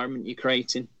social environment you're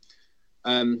creating.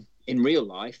 In real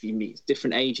life, you meet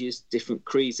different ages, different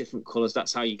creeds, different colours.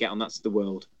 That's how you get on. That's the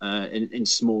world, in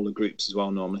smaller groups as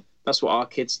well, normally. That's how our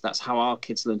kids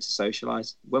learn to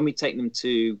socialise. When we take them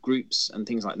to groups and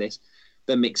things like this,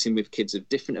 they're mixing with kids of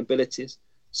different abilities.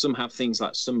 Some have things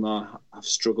like, have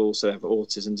struggles, so they have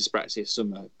autism, dyspraxia.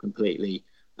 Some are completely...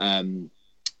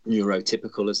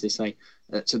 neurotypical, as they say.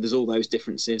 So there's all those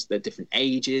differences. They're different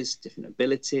ages, different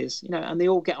abilities, and they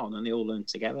all get on and they all learn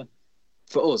together.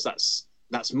 For us,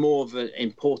 that's more of an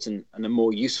important and a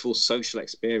more useful social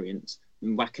experience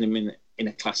than whacking them in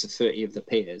a class of 30 of the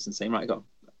peers and saying, right, got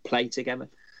to play together.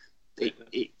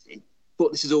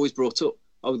 But this is always brought up.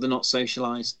 Oh, they're not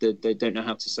socialised. They don't know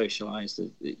how to socialise.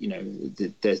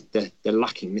 They're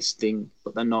lacking this thing,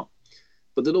 but they're not.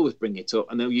 But they'll always bring it up,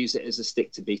 and they'll use it as a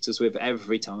stick to beat us with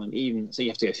every time. Even so, you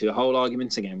have to go through the whole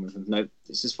argument again with them. No,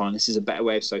 this is fine. This is a better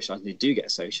way of socialising. They do get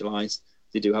socialised.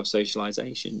 They do have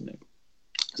socialisation.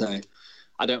 So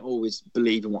I don't always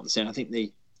believe in what they're saying. I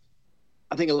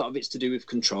think a lot of it's to do with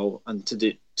control and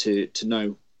to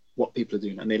know what people are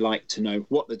doing, and they like to know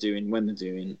what they're doing when they're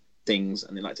doing things,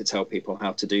 and they like to tell people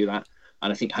how to do that.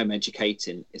 And I think home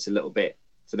educating is a little bit,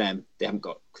 for them, they haven't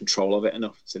got control of it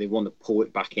enough, so they want to pull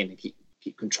it back in and keep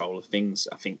control of things.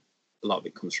 I think a lot of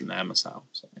it comes from there myself.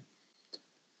 So,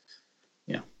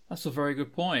 yeah, that's a very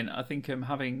good point. I think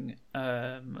having,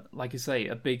 like you say,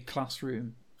 a big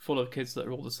classroom full of kids that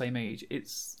are all the same age,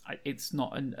 it's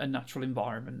not a natural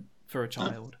environment for a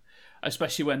child,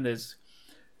 especially when there's,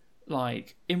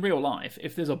 like, in real life,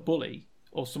 if there's a bully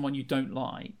or someone you don't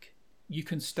like, you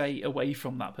can stay away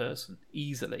from that person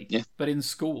easily. Yeah. But in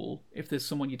school, if there's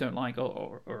someone you don't like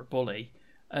or a bully,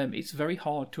 it's very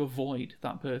hard to avoid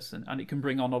that person, and it can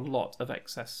bring on a lot of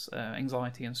excess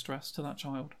anxiety and stress to that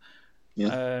child.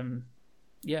 Yeah,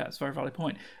 it's a very valid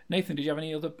point. Nathan, did you have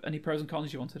any pros and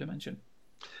cons you wanted to mention?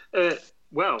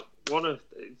 Well,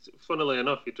 funnily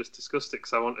enough, you just discussed it,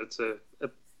 because I wanted to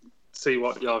see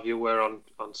what your view were on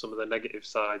some of the negative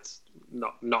sides.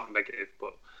 Not negative,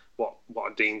 but what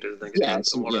are deemed as negative,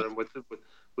 and one of them with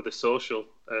the social.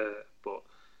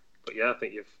 But yeah, I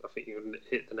think you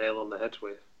hit the nail on the head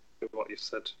with what you've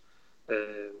said.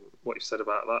 What you've said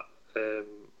about that.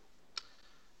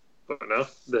 But no,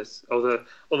 there's other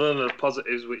than the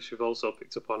positives, which we've also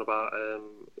picked up on about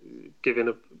giving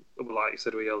like you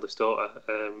said, with your eldest daughter.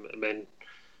 I mean,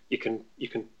 you can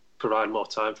provide more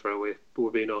time for her with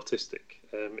being autistic.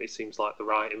 It seems like the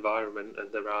right environment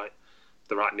and the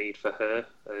right need for her.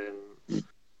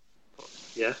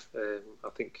 I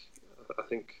think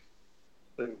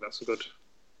that's a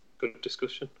good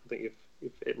discussion. I think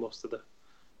you've hit most of the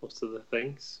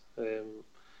things.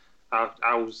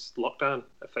 How's lockdown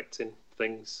affecting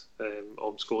things?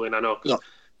 Homeschooling, I know.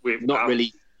 Not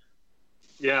really.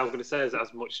 Yeah, I was going to say,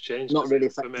 has much changed? Not really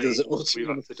affected us at all. We've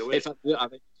had to do it.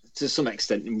 To some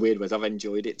extent, in weird ways, I've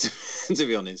enjoyed it. To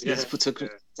be honest, it's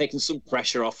taken some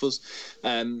pressure off us,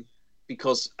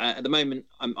 because at the moment,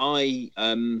 I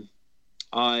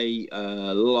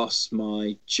lost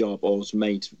my job, or was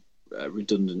made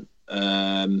redundant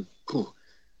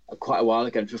quite a while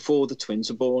ago, before the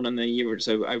twins were born, and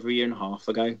over a year and a half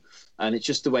ago. And it's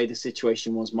just the way the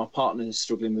situation was. My partner is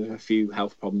struggling with a few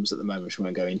health problems at the moment, which we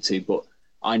won't go into, but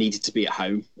I needed to be at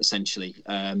home essentially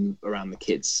around the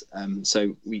kids.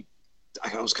 So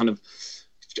I was kind of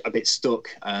a bit stuck.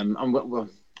 Well,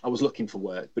 I was looking for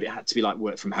work, but it had to be like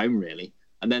work from home really.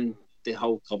 And then the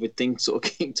whole COVID thing sort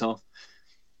of kicked off,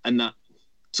 and that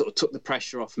sort of took the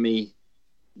pressure off me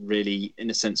really, in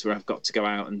a sense where I've got to go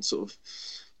out and sort of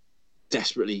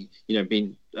desperately,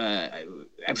 being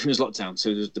everything was locked down,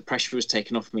 so the pressure was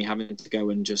taken off me having to go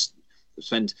and just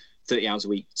spend 30 hours a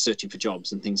week searching for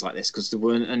jobs and things like this, because there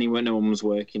weren't anywhere, no one was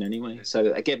working anyway. So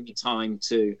it gave me time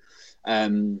to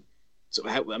sort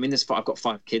of help. I mean, I've got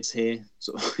 5 kids here,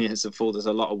 so there's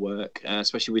a lot of work,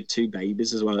 especially with 2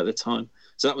 babies as well at the time.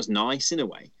 So that was nice in a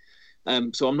way.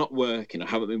 So I'm not working, I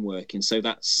haven't been working, so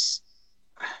that's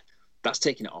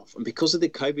taken it off. And because of the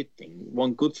COVID thing,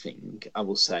 one good thing I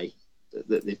will say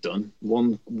that they've done,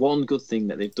 one good thing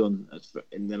that they've done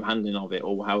in the handling of it,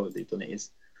 or however they've done it,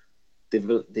 is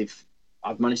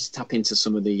I've managed to tap into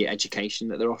some of the education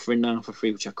that they're offering now for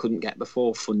free, which I couldn't get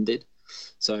before, funded.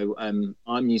 So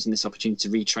I'm using this opportunity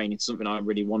to retrain into something I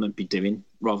really want to be doing,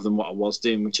 rather than what I was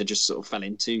doing, which I just sort of fell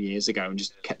into years ago and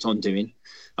just kept on doing.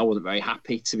 I wasn't very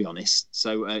happy, to be honest.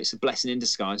 So it's a blessing in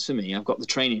disguise for me. I've got the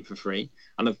training for free,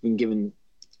 and I've been given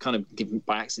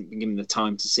by accident, been given the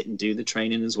time to sit and do the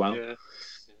training as well. Yeah.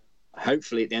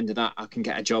 Hopefully at the end of that, I can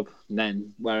get a job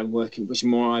then where I'm working, which is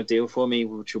more ideal for me,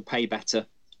 which will pay better,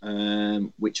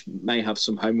 which may have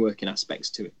some home working aspects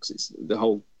to it, because it's the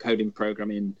whole coding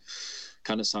programming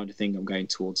kind of side of thing I'm going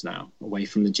towards now, away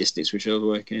from logistics, which I was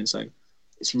working in. So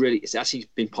it's actually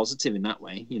been positive in that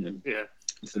way, Yeah.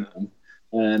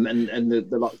 And the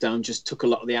lockdown just took a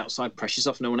lot of the outside pressures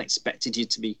off. No one expected you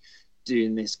to be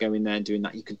doing this, going there, doing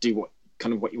that. You could do what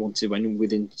you wanted when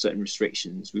within certain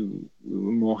restrictions. We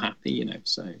were more happy,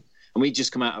 So, and we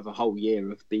just come out of a whole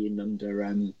year of being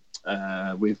under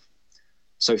with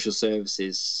social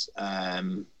services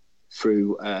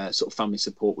through sort of family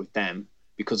support with them,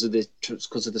 because of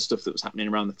the stuff that was happening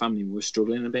around the family. We were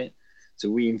struggling a bit, so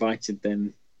we invited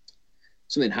them.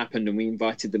 Something happened, and we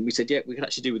invited them. We said, yeah, we could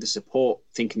actually do with the support,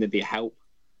 thinking there'd be a help.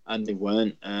 And they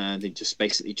weren't. They just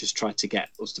basically tried to get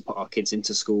us to put our kids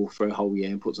into school for a whole year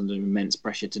and put us under immense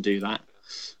pressure to do that,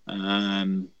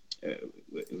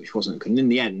 which wasn't good. And in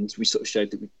the end, we sort of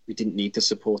showed that we didn't need the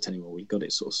support anymore. We got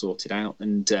it sort of sorted out.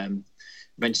 And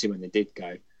eventually, when they did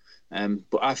go,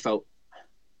 but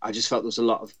I just felt there was a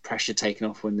lot of pressure taken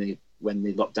off when the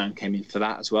lockdown came in for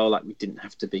that as well. Like, we didn't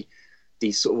have to be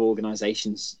these sort of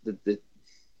organisations.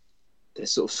 The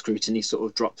sort of scrutiny sort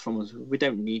of dropped from us. We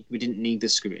didn't need the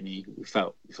scrutiny. We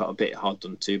felt a bit hard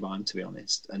done to by them, to be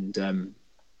honest. And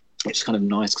it's kind of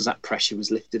nice because that pressure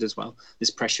was lifted as well. This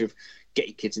pressure of get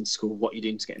your kids into school, what you're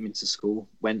doing to get them into school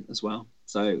went as well.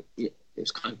 So it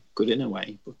was kind of good in a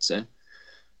way. But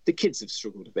the kids have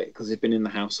struggled a bit because they've been in the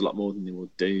house a lot more than they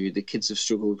would do. The kids have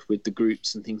struggled with the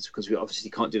groups and things because we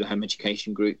obviously can't do the home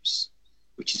education groups,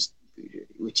 which is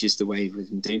the way we've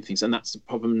been doing things. And that's the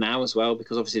problem now as well,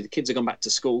 because obviously the kids have gone back to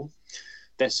school.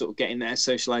 They're sort of getting their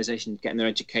socialisation, getting their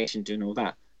education, doing all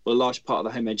that. Well, a large part of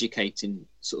the home educating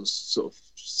sort of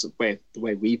the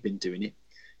way we've been doing it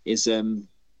is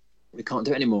we can't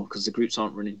do it anymore because the groups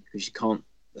aren't running, because you can't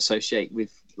associate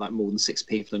with like more than 6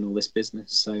 people and all this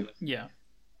business. So yeah,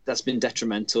 that's been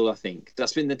detrimental. I think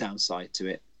that's been the downside to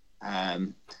it.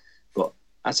 But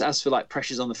as for like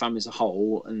pressures on the family as a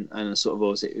whole and sort of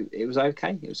us, it was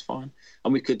okay. It was fine.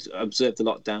 And we could observe the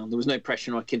lockdown. There was no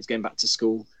pressure on our kids going back to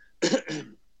school.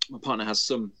 My partner has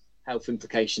some health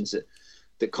implications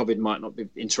that COVID might not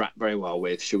interact very well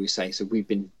with, shall we say. So we've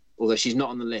been, although she's not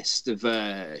on the list of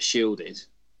shielded,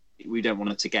 we don't want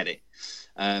her to get it.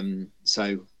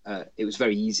 So it was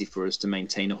very easy for us to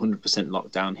maintain 100%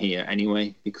 lockdown here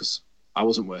anyway, because I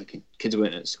wasn't working. Kids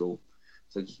weren't at school.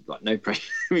 So like no pressure,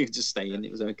 we could just stay in.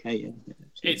 It was okay. Yeah.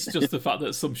 It's just the fact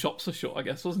that some shops are shut, I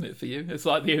guess, wasn't it for you? It's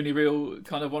like the only real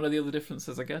kind of one of the other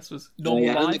differences, I guess, was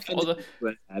normal life.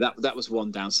 That was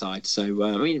one downside. So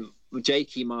I mean,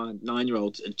 Jakey, my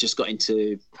 9-year-old, had just got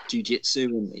into jiu-jitsu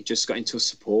and he just got into a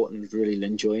sport and was really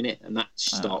enjoying it, and that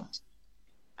stopped.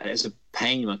 And it was a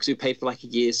pain, man, because we paid for like a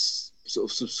year's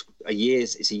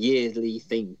it's a yearly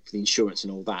thing for the insurance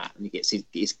and all that, and he gets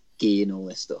his gear and all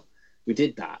this stuff. We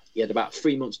did that. He had about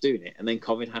 3 months doing it, and then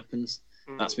COVID happens.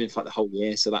 That's been for like the whole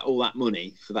year. So that all that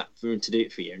money for him to do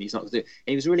it for you, and he's not going to do it.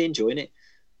 And he was really enjoying it.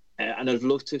 And I'd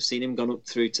love to have seen him gone up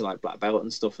through to like black belt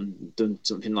and stuff and done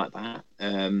something like that.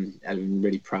 I'd been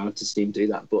really proud to see him do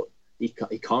that, but he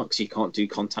can't because you can't do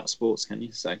contact sports, can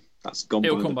you? So that's gone.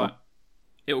 It'll come back.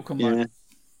 It'll come back.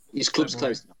 His club's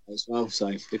closed now as well,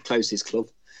 so they've closed his club.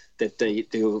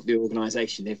 The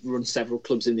organisation, they've run several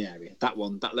clubs in the area. That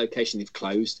location they've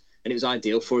closed. and it was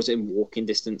ideal for us in walking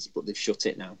distance, but they've shut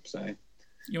it now. So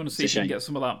you want to see if you can get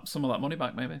some of that money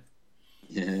back, maybe.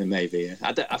 Yeah, maybe.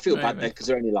 Yeah. I feel bad there because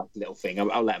they're only like a little thing.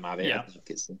 I'll let them have it. Yeah. I think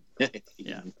it's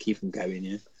keep them going.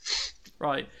 Yeah.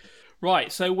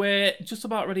 Right. So we're just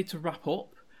about ready to wrap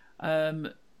up.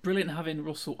 Brilliant having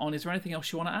Russell on. Is there anything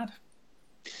else you want to add?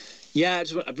 Yeah,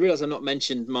 I've realised I've not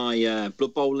mentioned my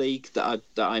Blood Bowl league that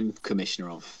I'm commissioner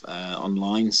of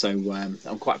online. So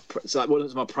I'm quite. It's like one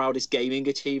of my proudest gaming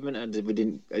achievement, and it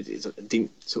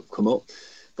didn't sort of come up.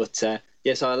 But so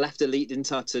I left Elite,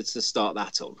 didn't I, to start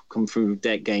that up. Come from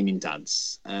Gaming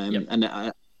Dads, and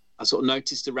I sort of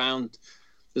noticed around.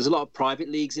 There's a lot of private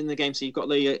leagues in the game, so you've got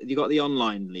the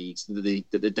online leagues that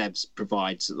the devs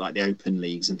provide, so like the open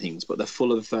leagues and things, but they're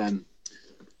full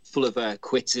of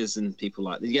quitters and people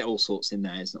like that. You get all sorts in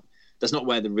there. That's not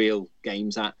where the real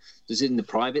game's at. There's in the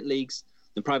private leagues.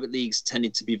 The private leagues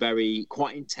tended to be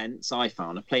quite intense. I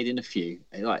found I played in a few.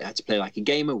 I had to play like a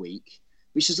game a week,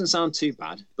 which doesn't sound too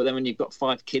bad. But then when you've got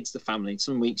 5 kids, the family,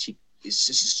 some weeks it's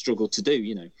just a struggle to do,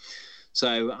 you know.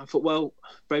 So I thought, well,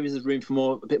 maybe there's room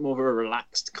for a bit more of a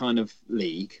relaxed kind of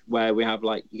league where we have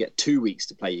you get 2 weeks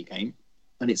to play your game,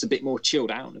 and it's a bit more chilled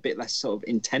out, a bit less sort of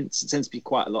intense. It tends to be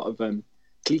quite a lot of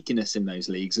cliquiness in those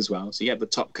leagues as well. So you have the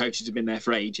top coaches who've been there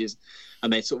for ages,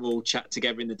 and they sort of all chat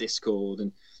together in the Discord.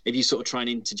 And if you sort of try and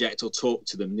interject or talk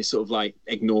to them, they sort of like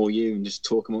ignore you and just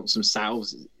talk amongst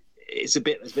themselves. It's a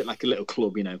bit like a little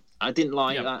club, you know. I didn't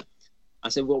like that. I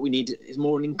said, what we need is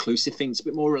more an inclusive thing. It's a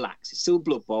bit more relaxed. It's still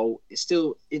Blood Bowl. It's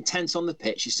still intense on the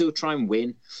pitch. You still try and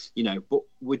win, you know, but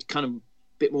we're kind of a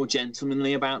bit more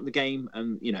gentlemanly about the game.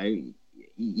 And, you know,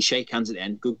 you shake hands at the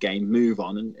end, good game, move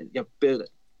on, and build it,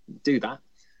 do that.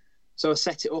 So I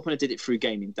set it up and I did it through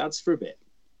Gaming Dads for a bit,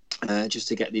 just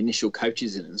to get the initial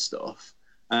coaches in and stuff.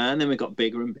 And then we got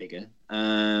bigger and bigger.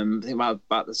 I think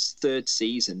about the 3rd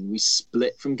season, we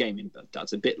split from Gaming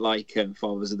Dads, a bit like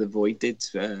Fathers of the Void did.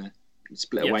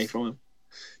 Split away from them,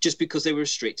 just because they were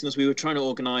restricting us. We were trying to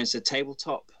organise a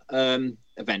tabletop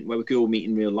event where we could all meet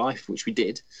in real life, which we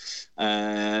did,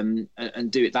 and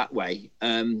do it that way.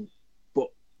 But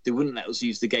they wouldn't let us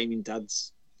use the Gaming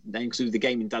Dads name because it was the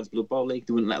Gaming Dads Blood Bowl League.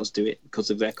 They wouldn't let us do it because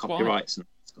of their copyrights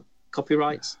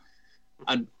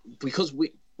and because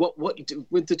what you do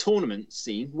with the tournament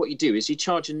scene, what you do is you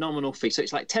charge a nominal fee, so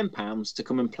it's like £10 to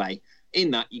come and play.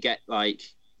 In that, you get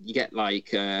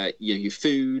your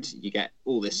food, you get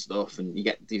all this stuff, and you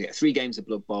get 3 games of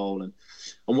Blood Bowl, and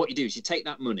what you do is you take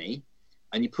that money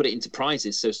and you put it into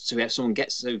prizes. So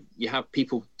you have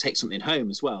people take something home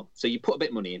as well. So you put a bit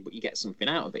of money in, but you get something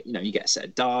out of it. You know, you get a set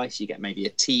of dice, you get maybe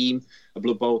a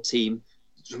Blood Bowl team.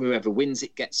 Whoever wins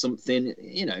it gets something.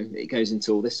 You know, it goes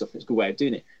into all this stuff. It's a good way of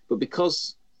doing it. But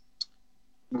because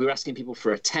we were asking people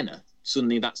for a tenner,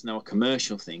 suddenly that's now a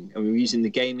commercial thing, and we were using the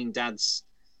Gaming Dads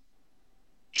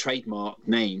trademark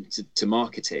name to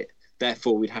market it.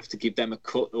 Therefore, we'd have to give them a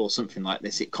cut or something like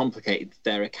this. It complicated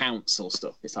their accounts or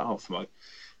stuff. It's like,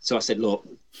 so I said, look,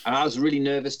 and I was really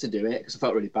nervous to do it because I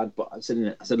felt really bad. But I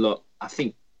said, look, I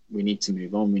think we need to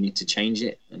move on. We need to change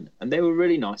it. And they were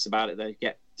really nice about it. They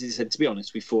said, to be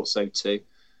honest, we thought so too.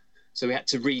 So we had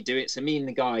to redo it. So me and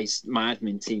the guys, my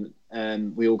admin team,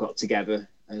 we all got together.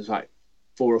 It was like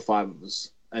 4 or 5 of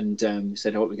us, and we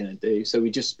said, what we're going to do. So we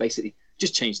just basically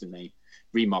changed the name,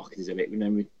 remarketed it, and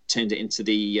then we turned it into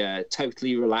the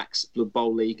Totally Relaxed Blood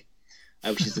Bowl League,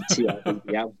 which is the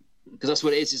TRBBL, because that's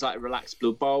what it is. It's like a relaxed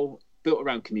Blood Bowl built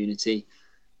around community.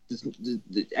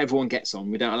 Everyone gets on.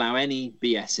 We don't allow any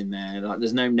BS in there. Like,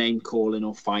 there's no name calling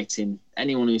or fighting.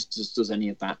 Anyone who just does any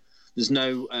of that. There's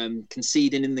no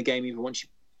conceding in the game either.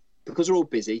 Because we're all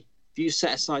busy, if you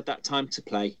set aside that time to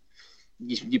play,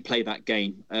 you play that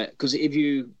game. Because if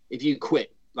you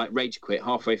quit, like rage quit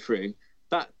halfway through,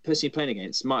 that person you're playing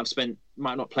against might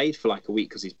not played for like a week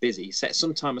because he's busy. Set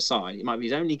some time aside. It might be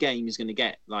his only game he's going to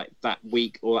get like that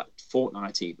week or that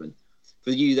fortnight even.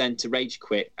 For you then to rage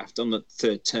quit after on the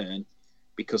 3rd turn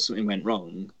because something went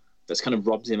wrong, that's kind of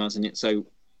robbed him, hasn't it? So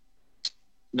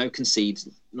no concedes,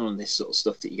 none of this sort of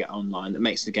stuff that you get online that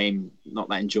makes the game not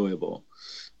that enjoyable.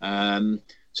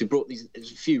 So we brought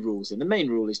there's a few rules in. The main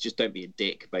rule is just don't be a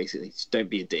dick, basically. Just don't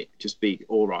be a dick. Just be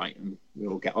all right, and we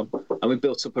all get on. And we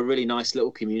built up a really nice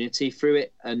little community through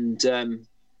it. And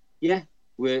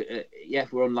we're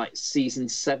on like season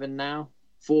 7 now.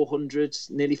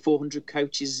 Nearly 400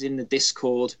 coaches in the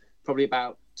Discord. Probably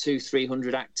about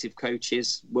 200-300 active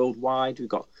coaches worldwide. We've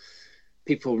got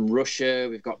people from Russia,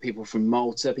 we've got people from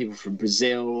Malta, people from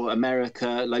Brazil,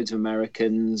 America, loads of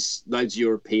Americans, loads of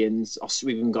Europeans.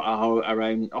 We've even got our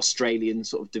own Australian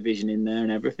sort of division in there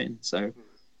and everything. So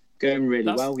going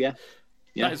really well, yeah.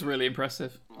 Yeah. That is really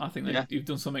impressive. I think that you've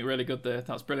done something really good there.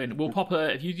 That's brilliant. We'll pop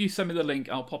if you send me the link,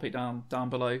 I'll pop it down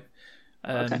below.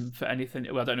 For anything.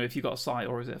 Well, I don't know if you've got a site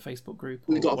or is it a Facebook group?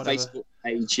 Or We've got whatever. a Facebook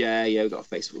page. Yeah, we've got a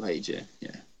Facebook page.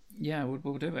 Yeah.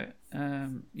 We'll do it.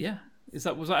 Was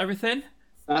that everything?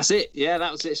 That's it. Yeah,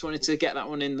 that was it. Just wanted to get that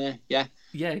one in there. Yeah.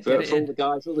 Yeah, for all the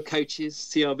guys, all the coaches,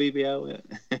 TRBBL.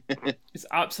 Yeah. It's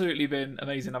absolutely been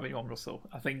amazing having you on, Russell.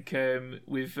 I think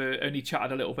we've only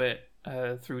chatted a little bit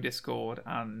through Discord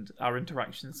and our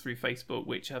interactions through Facebook,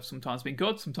 which have sometimes been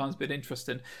good, sometimes been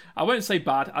interesting. I won't say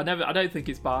bad. I don't think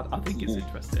it's bad. I think it's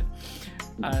interesting.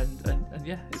 And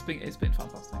yeah, it's been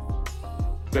fantastic.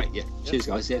 Great. Yeah. Cheers,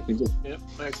 guys. Yeah, been good. Yep.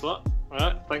 Thanks a lot. All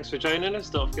right. Thanks for joining us.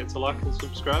 Don't forget to like and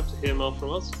subscribe to hear more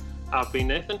from us. I've been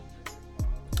Nathan.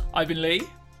 I've been Lee.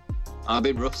 I've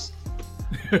been Russ.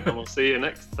 And we'll see you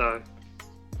next time.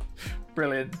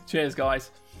 Brilliant. Cheers,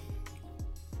 guys.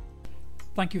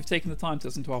 Thank you for taking the time to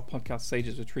listen to our podcast,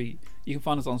 Sage's Retreat. You can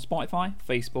find us on Spotify,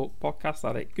 Facebook, Podcast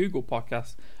Addict, Google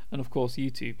Podcasts, and of course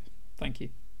YouTube. Thank you.